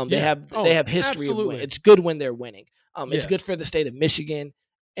 They have history of winning. It's good when they're winning. It's good for the state of Michigan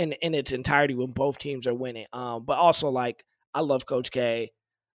in its entirety when both teams are winning. But also, like, I love Coach K.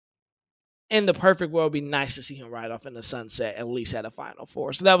 In the perfect world, it'd be nice to see him ride off in the sunset, at least at a Final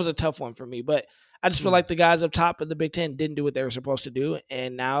Four. So that was a tough one for me. But I just feel like the guys up top of the Big Ten didn't do what they were supposed to do.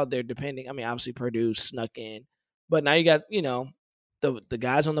 And now they're depending. I mean, obviously Purdue snuck in. But now you got, the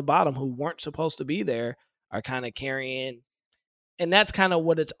guys on the bottom who weren't supposed to be there are kind of carrying. And that's kind of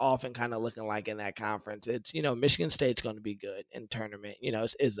what it's often kind of looking like in that conference. It's, Michigan State's going to be good in tournament.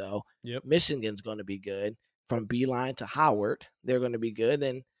 It's Izzo. Yep. Michigan's going to be good. From Beeline to Howard, they're going to be good.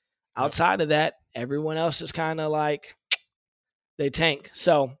 And outside of that, everyone else is kind of like they tank.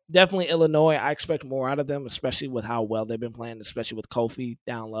 So definitely Illinois. I expect more out of them, especially with how well they've been playing, especially with Kofi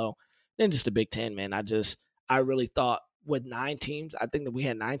down low. Then just the Big Ten, man. I really thought with 9 teams, I think that we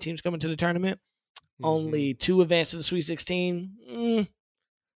had 9 teams coming to the tournament. Only 2 advanced to the Sweet 16. It's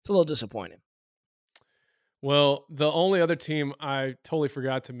a little disappointing. Well, the only other team I totally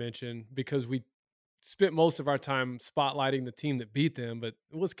forgot to mention because we spent most of our time spotlighting the team that beat them, but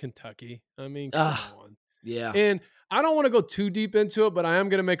it was Kentucky. I mean, come on. Yeah. And I don't want to go too deep into it, but I am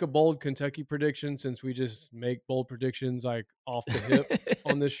going to make a bold Kentucky prediction since we just make bold predictions like off the hip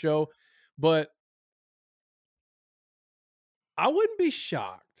on this show. But I wouldn't be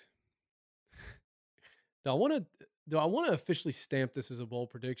shocked. Do I want to officially stamp this as a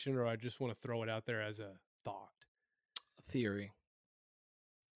bold prediction, or I just want to throw it out there as a thought? Theory.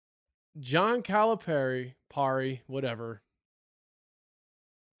 John Calipari, whatever,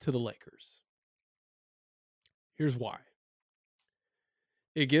 to the Lakers. Here's why.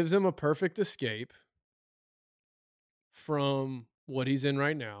 It gives them a perfect escape from what he's in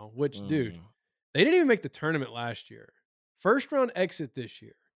right now, which, dude, they didn't even make the tournament last year. First round exit this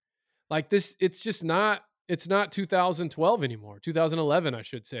year. Like this, it's just not, it's not 2012 anymore. 2011, I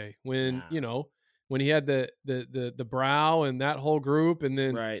should say, when, when he had the Brow and that whole group. And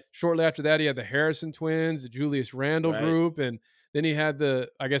then shortly after that, he had the Harrison twins, the Julius Randle group. And then he had the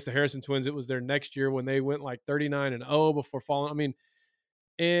Harrison twins. It was their next year when they went like 39-0 before falling. I mean,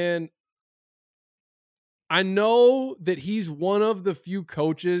 and I know that he's one of the few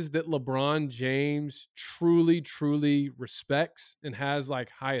coaches that LeBron James truly, truly respects and has like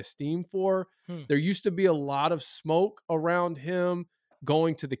high esteem for. There used to be a lot of smoke around him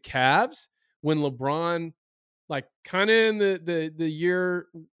going to the Cavs when LeBron, like kind of in the year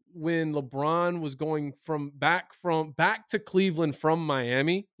when LeBron was going back to Cleveland from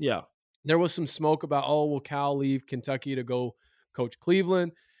Miami. Yeah. There was some smoke about, will Cal leave Kentucky to go coach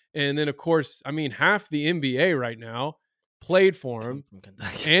Cleveland? And then, of course, I mean, half the NBA right now played for him.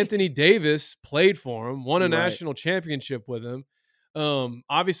 Anthony Davis played for him, won a national championship with him.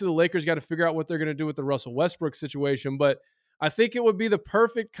 Obviously, the Lakers got to figure out what they're going to do with the Russell Westbrook situation. But I think it would be the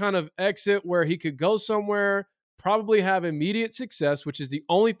perfect kind of exit where he could go somewhere, probably have immediate success, which is the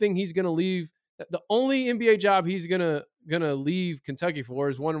only thing he's going to leave. The only NBA job he's gonna leave Kentucky for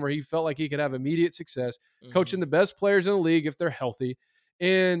is one where he felt like he could have immediate success, coaching the best players in the league if they're healthy.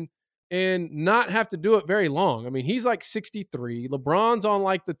 And not have to do it very long. I mean, he's like 63. LeBron's on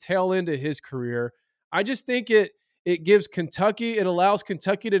like the tail end of his career. I just think it gives Kentucky, it allows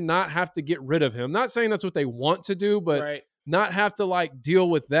Kentucky to not have to get rid of him. Not saying that's what they want to do, but not have to like deal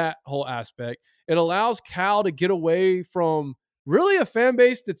with that whole aspect. It allows Cal to get away from really a fan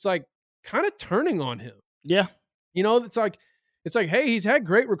base that's like kind of turning on him. Yeah. It's like, hey, he's had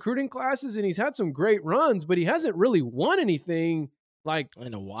great recruiting classes and he's had some great runs, but he hasn't really won anything like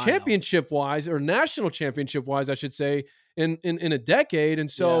in a while, championship wise or national championship wise, I should say, in a decade. And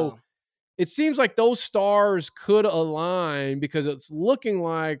so it seems like those stars could align because it's looking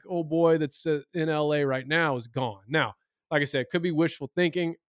like, oh boy, that's in LA right now is gone. Now, like I said, it could be wishful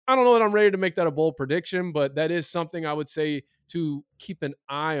thinking. I don't know that I'm ready to make that a bold prediction, but that is something I would say to keep an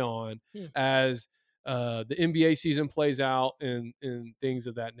eye on as the NBA season plays out and things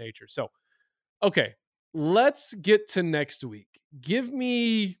of that nature. So, okay, let's get to next week. Give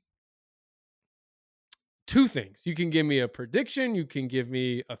me two things. You can give me a prediction. You can give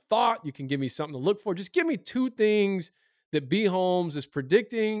me a thought. You can give me something to look for. Just give me two things that B. Holmes is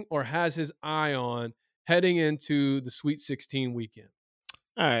predicting or has his eye on heading into the Sweet 16 weekend.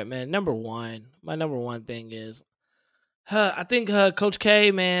 All right, man. My number one thing is, I think Coach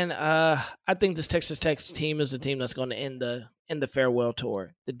K, man. I think this Texas Tech team is the team that's going to end the farewell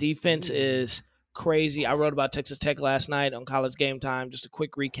tour. The defense is crazy. I wrote about Texas Tech last night on College Game Time. Just a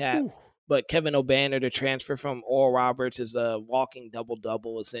quick recap. But Kevin O'Banner, the transfer from Oral Roberts, is a walking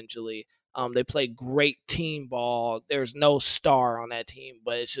double-double, essentially. They play great team ball. There's no star on that team,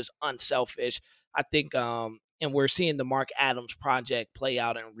 but it's just unselfish. I think, and we're seeing the Mark Adams project play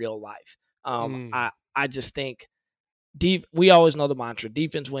out in real life. I just think we always know the mantra,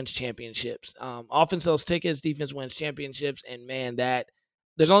 defense wins championships. Offense sells tickets, defense wins championships. And, man,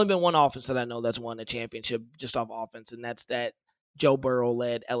 there's only been one offense that I know that's won a championship just off offense, and that's that Joe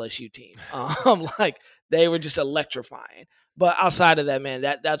Burrow-led LSU team. Like, they were just electrifying. But outside of that, man,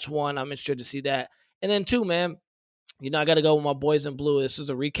 that's one. I'm interested to see that. And then two, man, I got to go with my boys in blue. This is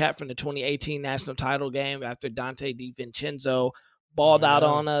a recap from the 2018 national title game after Dante DiVincenzo balled out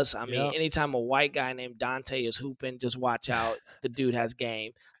on us. I mean, anytime a white guy named Dante is hooping, just watch out. The dude has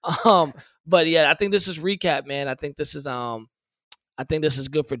game. But, yeah, I think this is recap, man. I think this is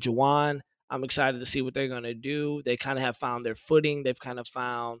good for Juwan. I'm excited to see what they're going to do. They kind of have found their footing. They've kind of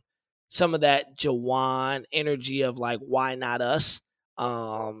found some of that Juwan energy of, like, why not us?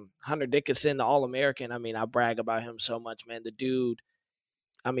 Hunter Dickinson, the All-American, I mean, I brag about him so much, man. The dude,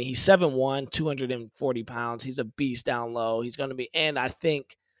 I mean, he's 7'1", 240 pounds. He's a beast down low. He's going to be – and I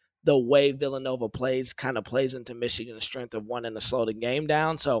think the way Villanova plays kind of plays into Michigan's strength of wanting to slow the game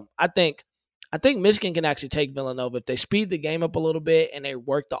down. So I think Michigan can actually take Villanova if they speed the game up a little bit and they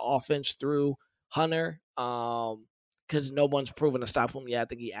work the offense through Hunter, because no one's proven to stop him yet. I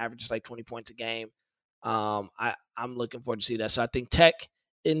think he averages like 20 points a game. I'm looking forward to see that. So I think Tech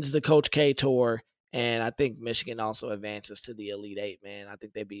ends the Coach K tour, and I think Michigan also advances to the Elite Eight, man. I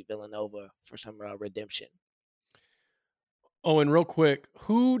think they beat Villanova for some redemption. Oh, and real quick,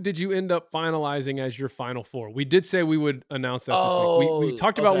 who did you end up finalizing as your Final Four? We did say we would announce that this week. We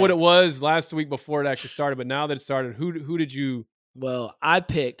talked about what it was last week before it actually started, but now that it started, who did you? Well, I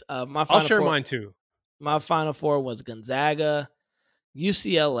picked my Final Four. I'll share mine too. My Final Four was Gonzaga,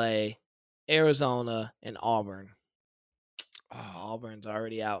 UCLA, Arizona, and Auburn. Auburn's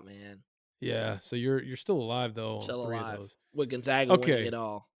already out, man. Yeah, so you're still alive though. On Still 3 alive. of those. With Gonzaga winning it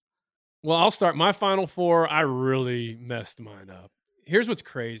all. Well, I'll start my Final Four. I really messed mine up. Here's what's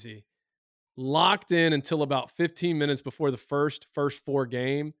crazy. Locked in until about 15 minutes before the first 4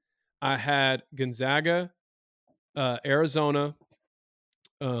 game, I had Gonzaga, Arizona,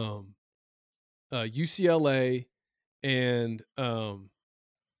 UCLA, and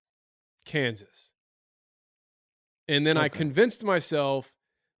Kansas. And then I convinced myself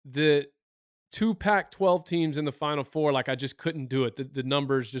that 2 Pac-12 teams in the Final Four, like I just couldn't do it. The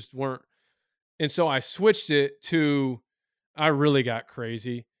numbers just weren't. And so I switched it to, I really got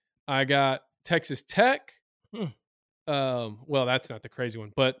crazy. I got Texas Tech. Well, that's not the crazy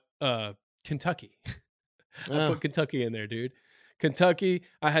one, but Kentucky. I put Kentucky in there, dude. Kentucky.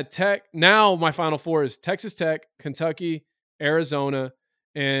 I had Tech. Now my Final Four is Texas Tech, Kentucky, Arizona,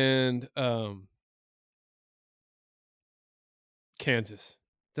 and Kansas.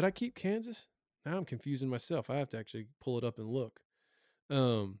 Did I keep Kansas? Now I'm confusing myself. I have to actually pull it up and look.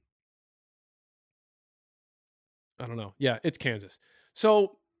 I don't know. Yeah, it's Kansas.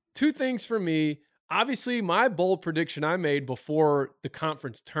 So 2 things for me. Obviously, my bold prediction I made before the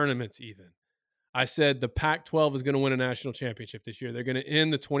conference tournaments even. I said the Pac-12 is going to win a national championship this year. They're going to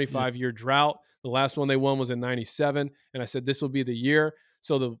end the 25-year drought. The last one they won was in 97. And I said this will be the year.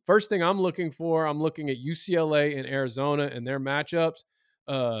 So the first thing I'm looking at UCLA and Arizona and their matchups.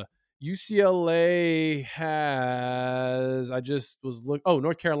 UCLA has,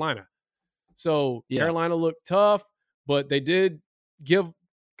 North Carolina. So Carolina looked tough, but they did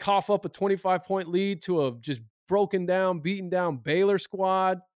cough up a 25-point lead to a just beaten down Baylor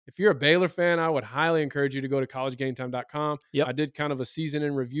squad. If you're a Baylor fan, I would highly encourage you to go to collegegametime.com. Yep. I did kind of a season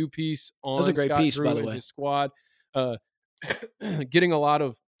in review piece on That was a great Scott piece, Drew by the and way. his squad. Getting a lot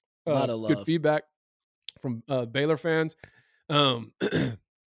of love. good feedback from Baylor fans,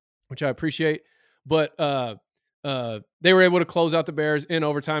 which I appreciate. But they were able to close out the Bears in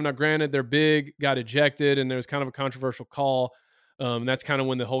overtime. Now, granted, their big got ejected, and there was kind of a controversial call. That's kind of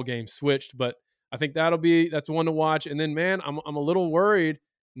when the whole game switched. But I think that's one to watch. And then, man, I'm a little worried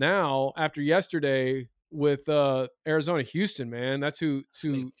now after yesterday with Arizona Houston. Man, that's who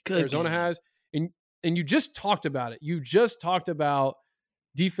Arizona has. And you just talked about it. You just talked about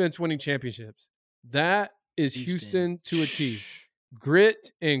defense winning championships. That is Houston to a T.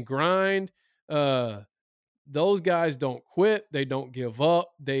 Grit and grind. Those guys don't quit. They don't give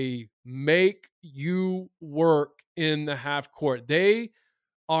up. They make you work in the half court. They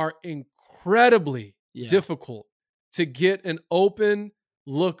are incredibly difficult to get an open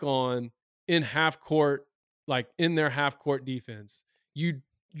look on in half court, like in their half court defense. You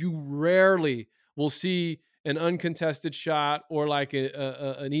rarely will see an uncontested shot or like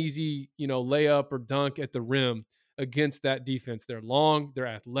an easy, layup or dunk at the rim against that defense. They're long, they're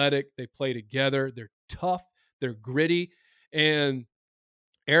athletic, they play together, they're tough, they're gritty. And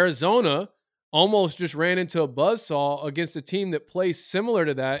Arizona almost just ran into a buzzsaw against a team that plays similar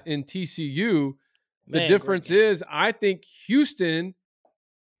to that in TCU. The difference is I think Houston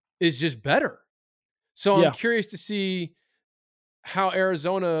is just better. So I'm curious to see how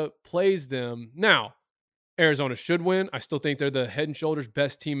Arizona plays them. Now, Arizona should win. I still think they're the head and shoulders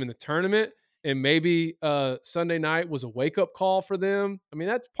best team in the tournament. And maybe Sunday night was a wake-up call for them. I mean,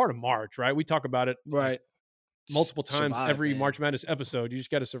 that's part of March, right? We talk about it multiple times every March Madness episode. You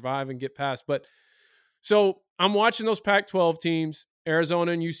just got to survive and get past. But so I'm watching those Pac-12 teams,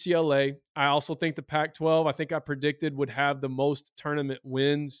 Arizona and UCLA. I also think the Pac-12, I think I predicted would have the most tournament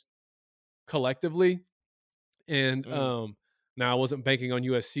wins collectively. And now I wasn't banking on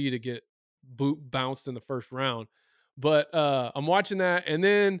USC to get bounced in the first round. But I'm watching that. And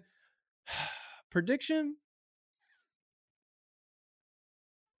then prediction,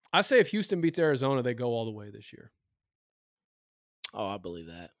 I say if Houston beats Arizona, they go all the way this year. Oh, I believe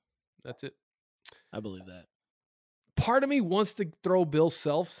that. That's it. I believe that. Part of me wants to throw Bill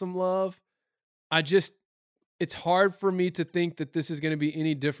Self some love. It's hard for me to think that this is going to be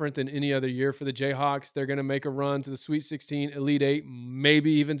any different than any other year for the Jayhawks. They're going to make a run to the Sweet 16, Elite 8,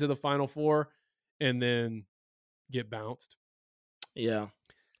 maybe even to the Final Four, and then get bounced. Yeah.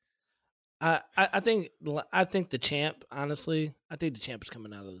 I think the champ, honestly, I think the champ is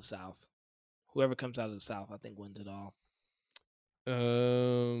coming out of the South. Whoever comes out of the South, I think wins it all.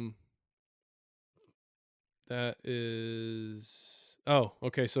 That is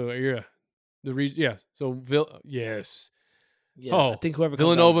okay. So the region, So yes. Yeah, I think whoever comes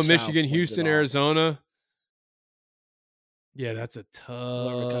Villanova, out of the Michigan, South Houston, Arizona. Yeah, that's a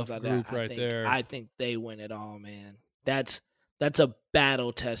tough group right there. I think they win it all, man. That's a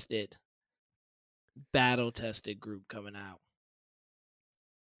battle tested group coming out.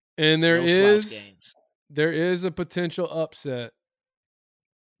 And there No slouch is games. there is a potential upset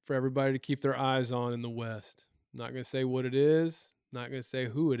for everybody to keep their eyes on in the West. I'm not going to say what it is. Not going to say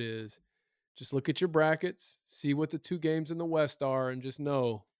who it is. Just look at your brackets, see what the 2 games in the West are, and just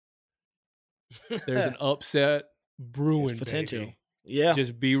know there's an upset brewing. There's potential. Baby. Yeah.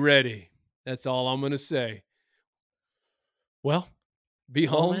 Just be ready. That's all I'm going to say. Well, B.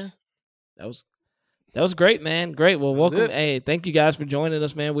 Holmes. That was great, man. Great. Well, That was welcome. it. Hey, thank you guys for joining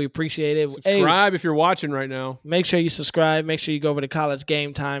us, man. We appreciate it. Subscribe if you're watching right now. Make sure you subscribe. Make sure you go over to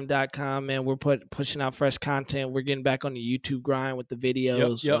collegegametime.com, man. We're pushing out fresh content. We're getting back on the YouTube grind with the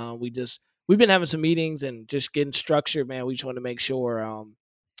videos. Yep. We've been having some meetings and just getting structured, man. We just want to make sure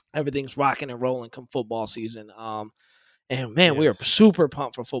everything's rocking and rolling come football season. And man, we are super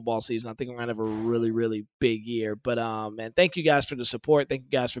pumped for football season. I think we're gonna have a really, really big year. But man, thank you guys for the support. Thank you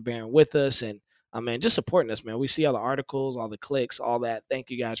guys for bearing with us and man, just supporting us, man. We see all the articles, all the clicks, all that. Thank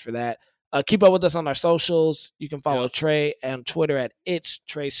you guys for that. Keep up with us on our socials. You can follow Trey on Twitter at It's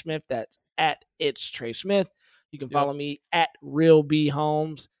Trey Smith. That's at It's Trey Smith. You can follow me at Real B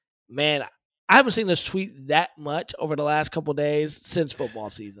Holmes. Man, I haven't seen this tweet that much over the last couple of days since football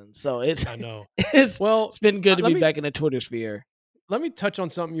season. So I know. It's been good to be back in the Twitter sphere. Let me touch on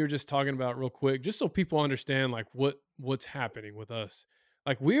something you were just talking about real quick, just so people understand like what's happening with us.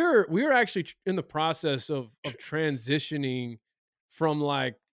 Like we're actually in the process of transitioning from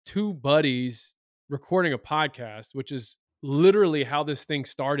like 2 buddies recording a podcast, which is literally how this thing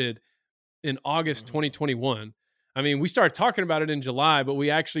started in August 2021. I mean, we started talking about it in July, but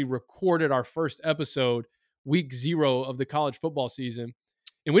we actually recorded our first episode week 0 of the college football season.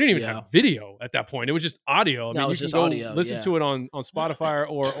 And we didn't even have video at that point. It was just audio. I mean, you can go listen to it on Spotify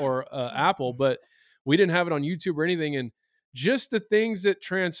or Apple, but we didn't have it on YouTube or anything. And just the things that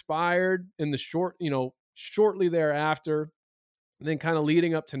transpired in the shortly thereafter, and then kind of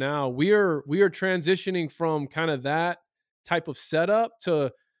leading up to now, we are transitioning from kind of that type of setup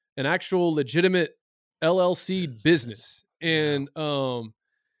to an actual legitimate LLC business. And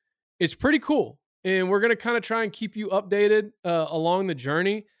it's pretty cool. And we're going to kind of try and keep you updated along the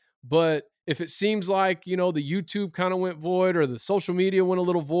journey. But if it seems like, the YouTube kind of went void or the social media went a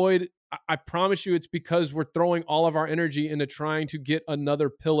little void, I promise you it's because we're throwing all of our energy into trying to get another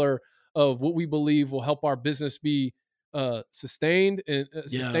pillar of what we believe will help our business be sustained and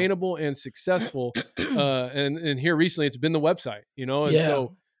sustainable and successful. And here recently it's been the website, and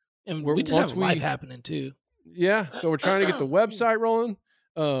so and we just have life happening too. Yeah. So we're trying to get the website rolling.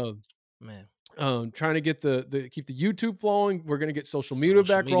 Man. Trying to get keep the YouTube flowing. We're going to get social media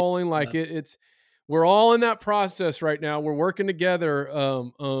back rolling. Like we're all in that process right now. We're working together.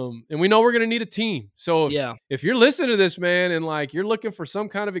 And we know we're going to need a team. So if you're listening to this, man, and like you're looking for some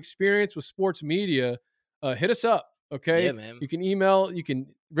kind of experience with sports media, hit us up. Okay. Yeah, man. You can email, you can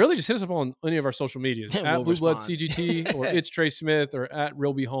really just hit us up on any of our social medias at Blue Blood CGT or It's Trey Smith or at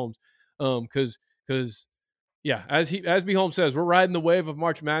Real B Holmes. Cause as B Holmes says, we're riding the wave of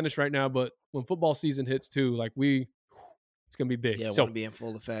March Madness right now, but when football season hits too, like it's going to be big. Yeah, so want to be in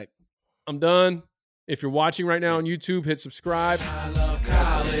full effect. I'm done. If you're watching right now on YouTube, hit subscribe. I love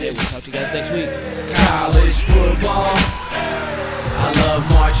college. We'll talk to you guys next week. College football.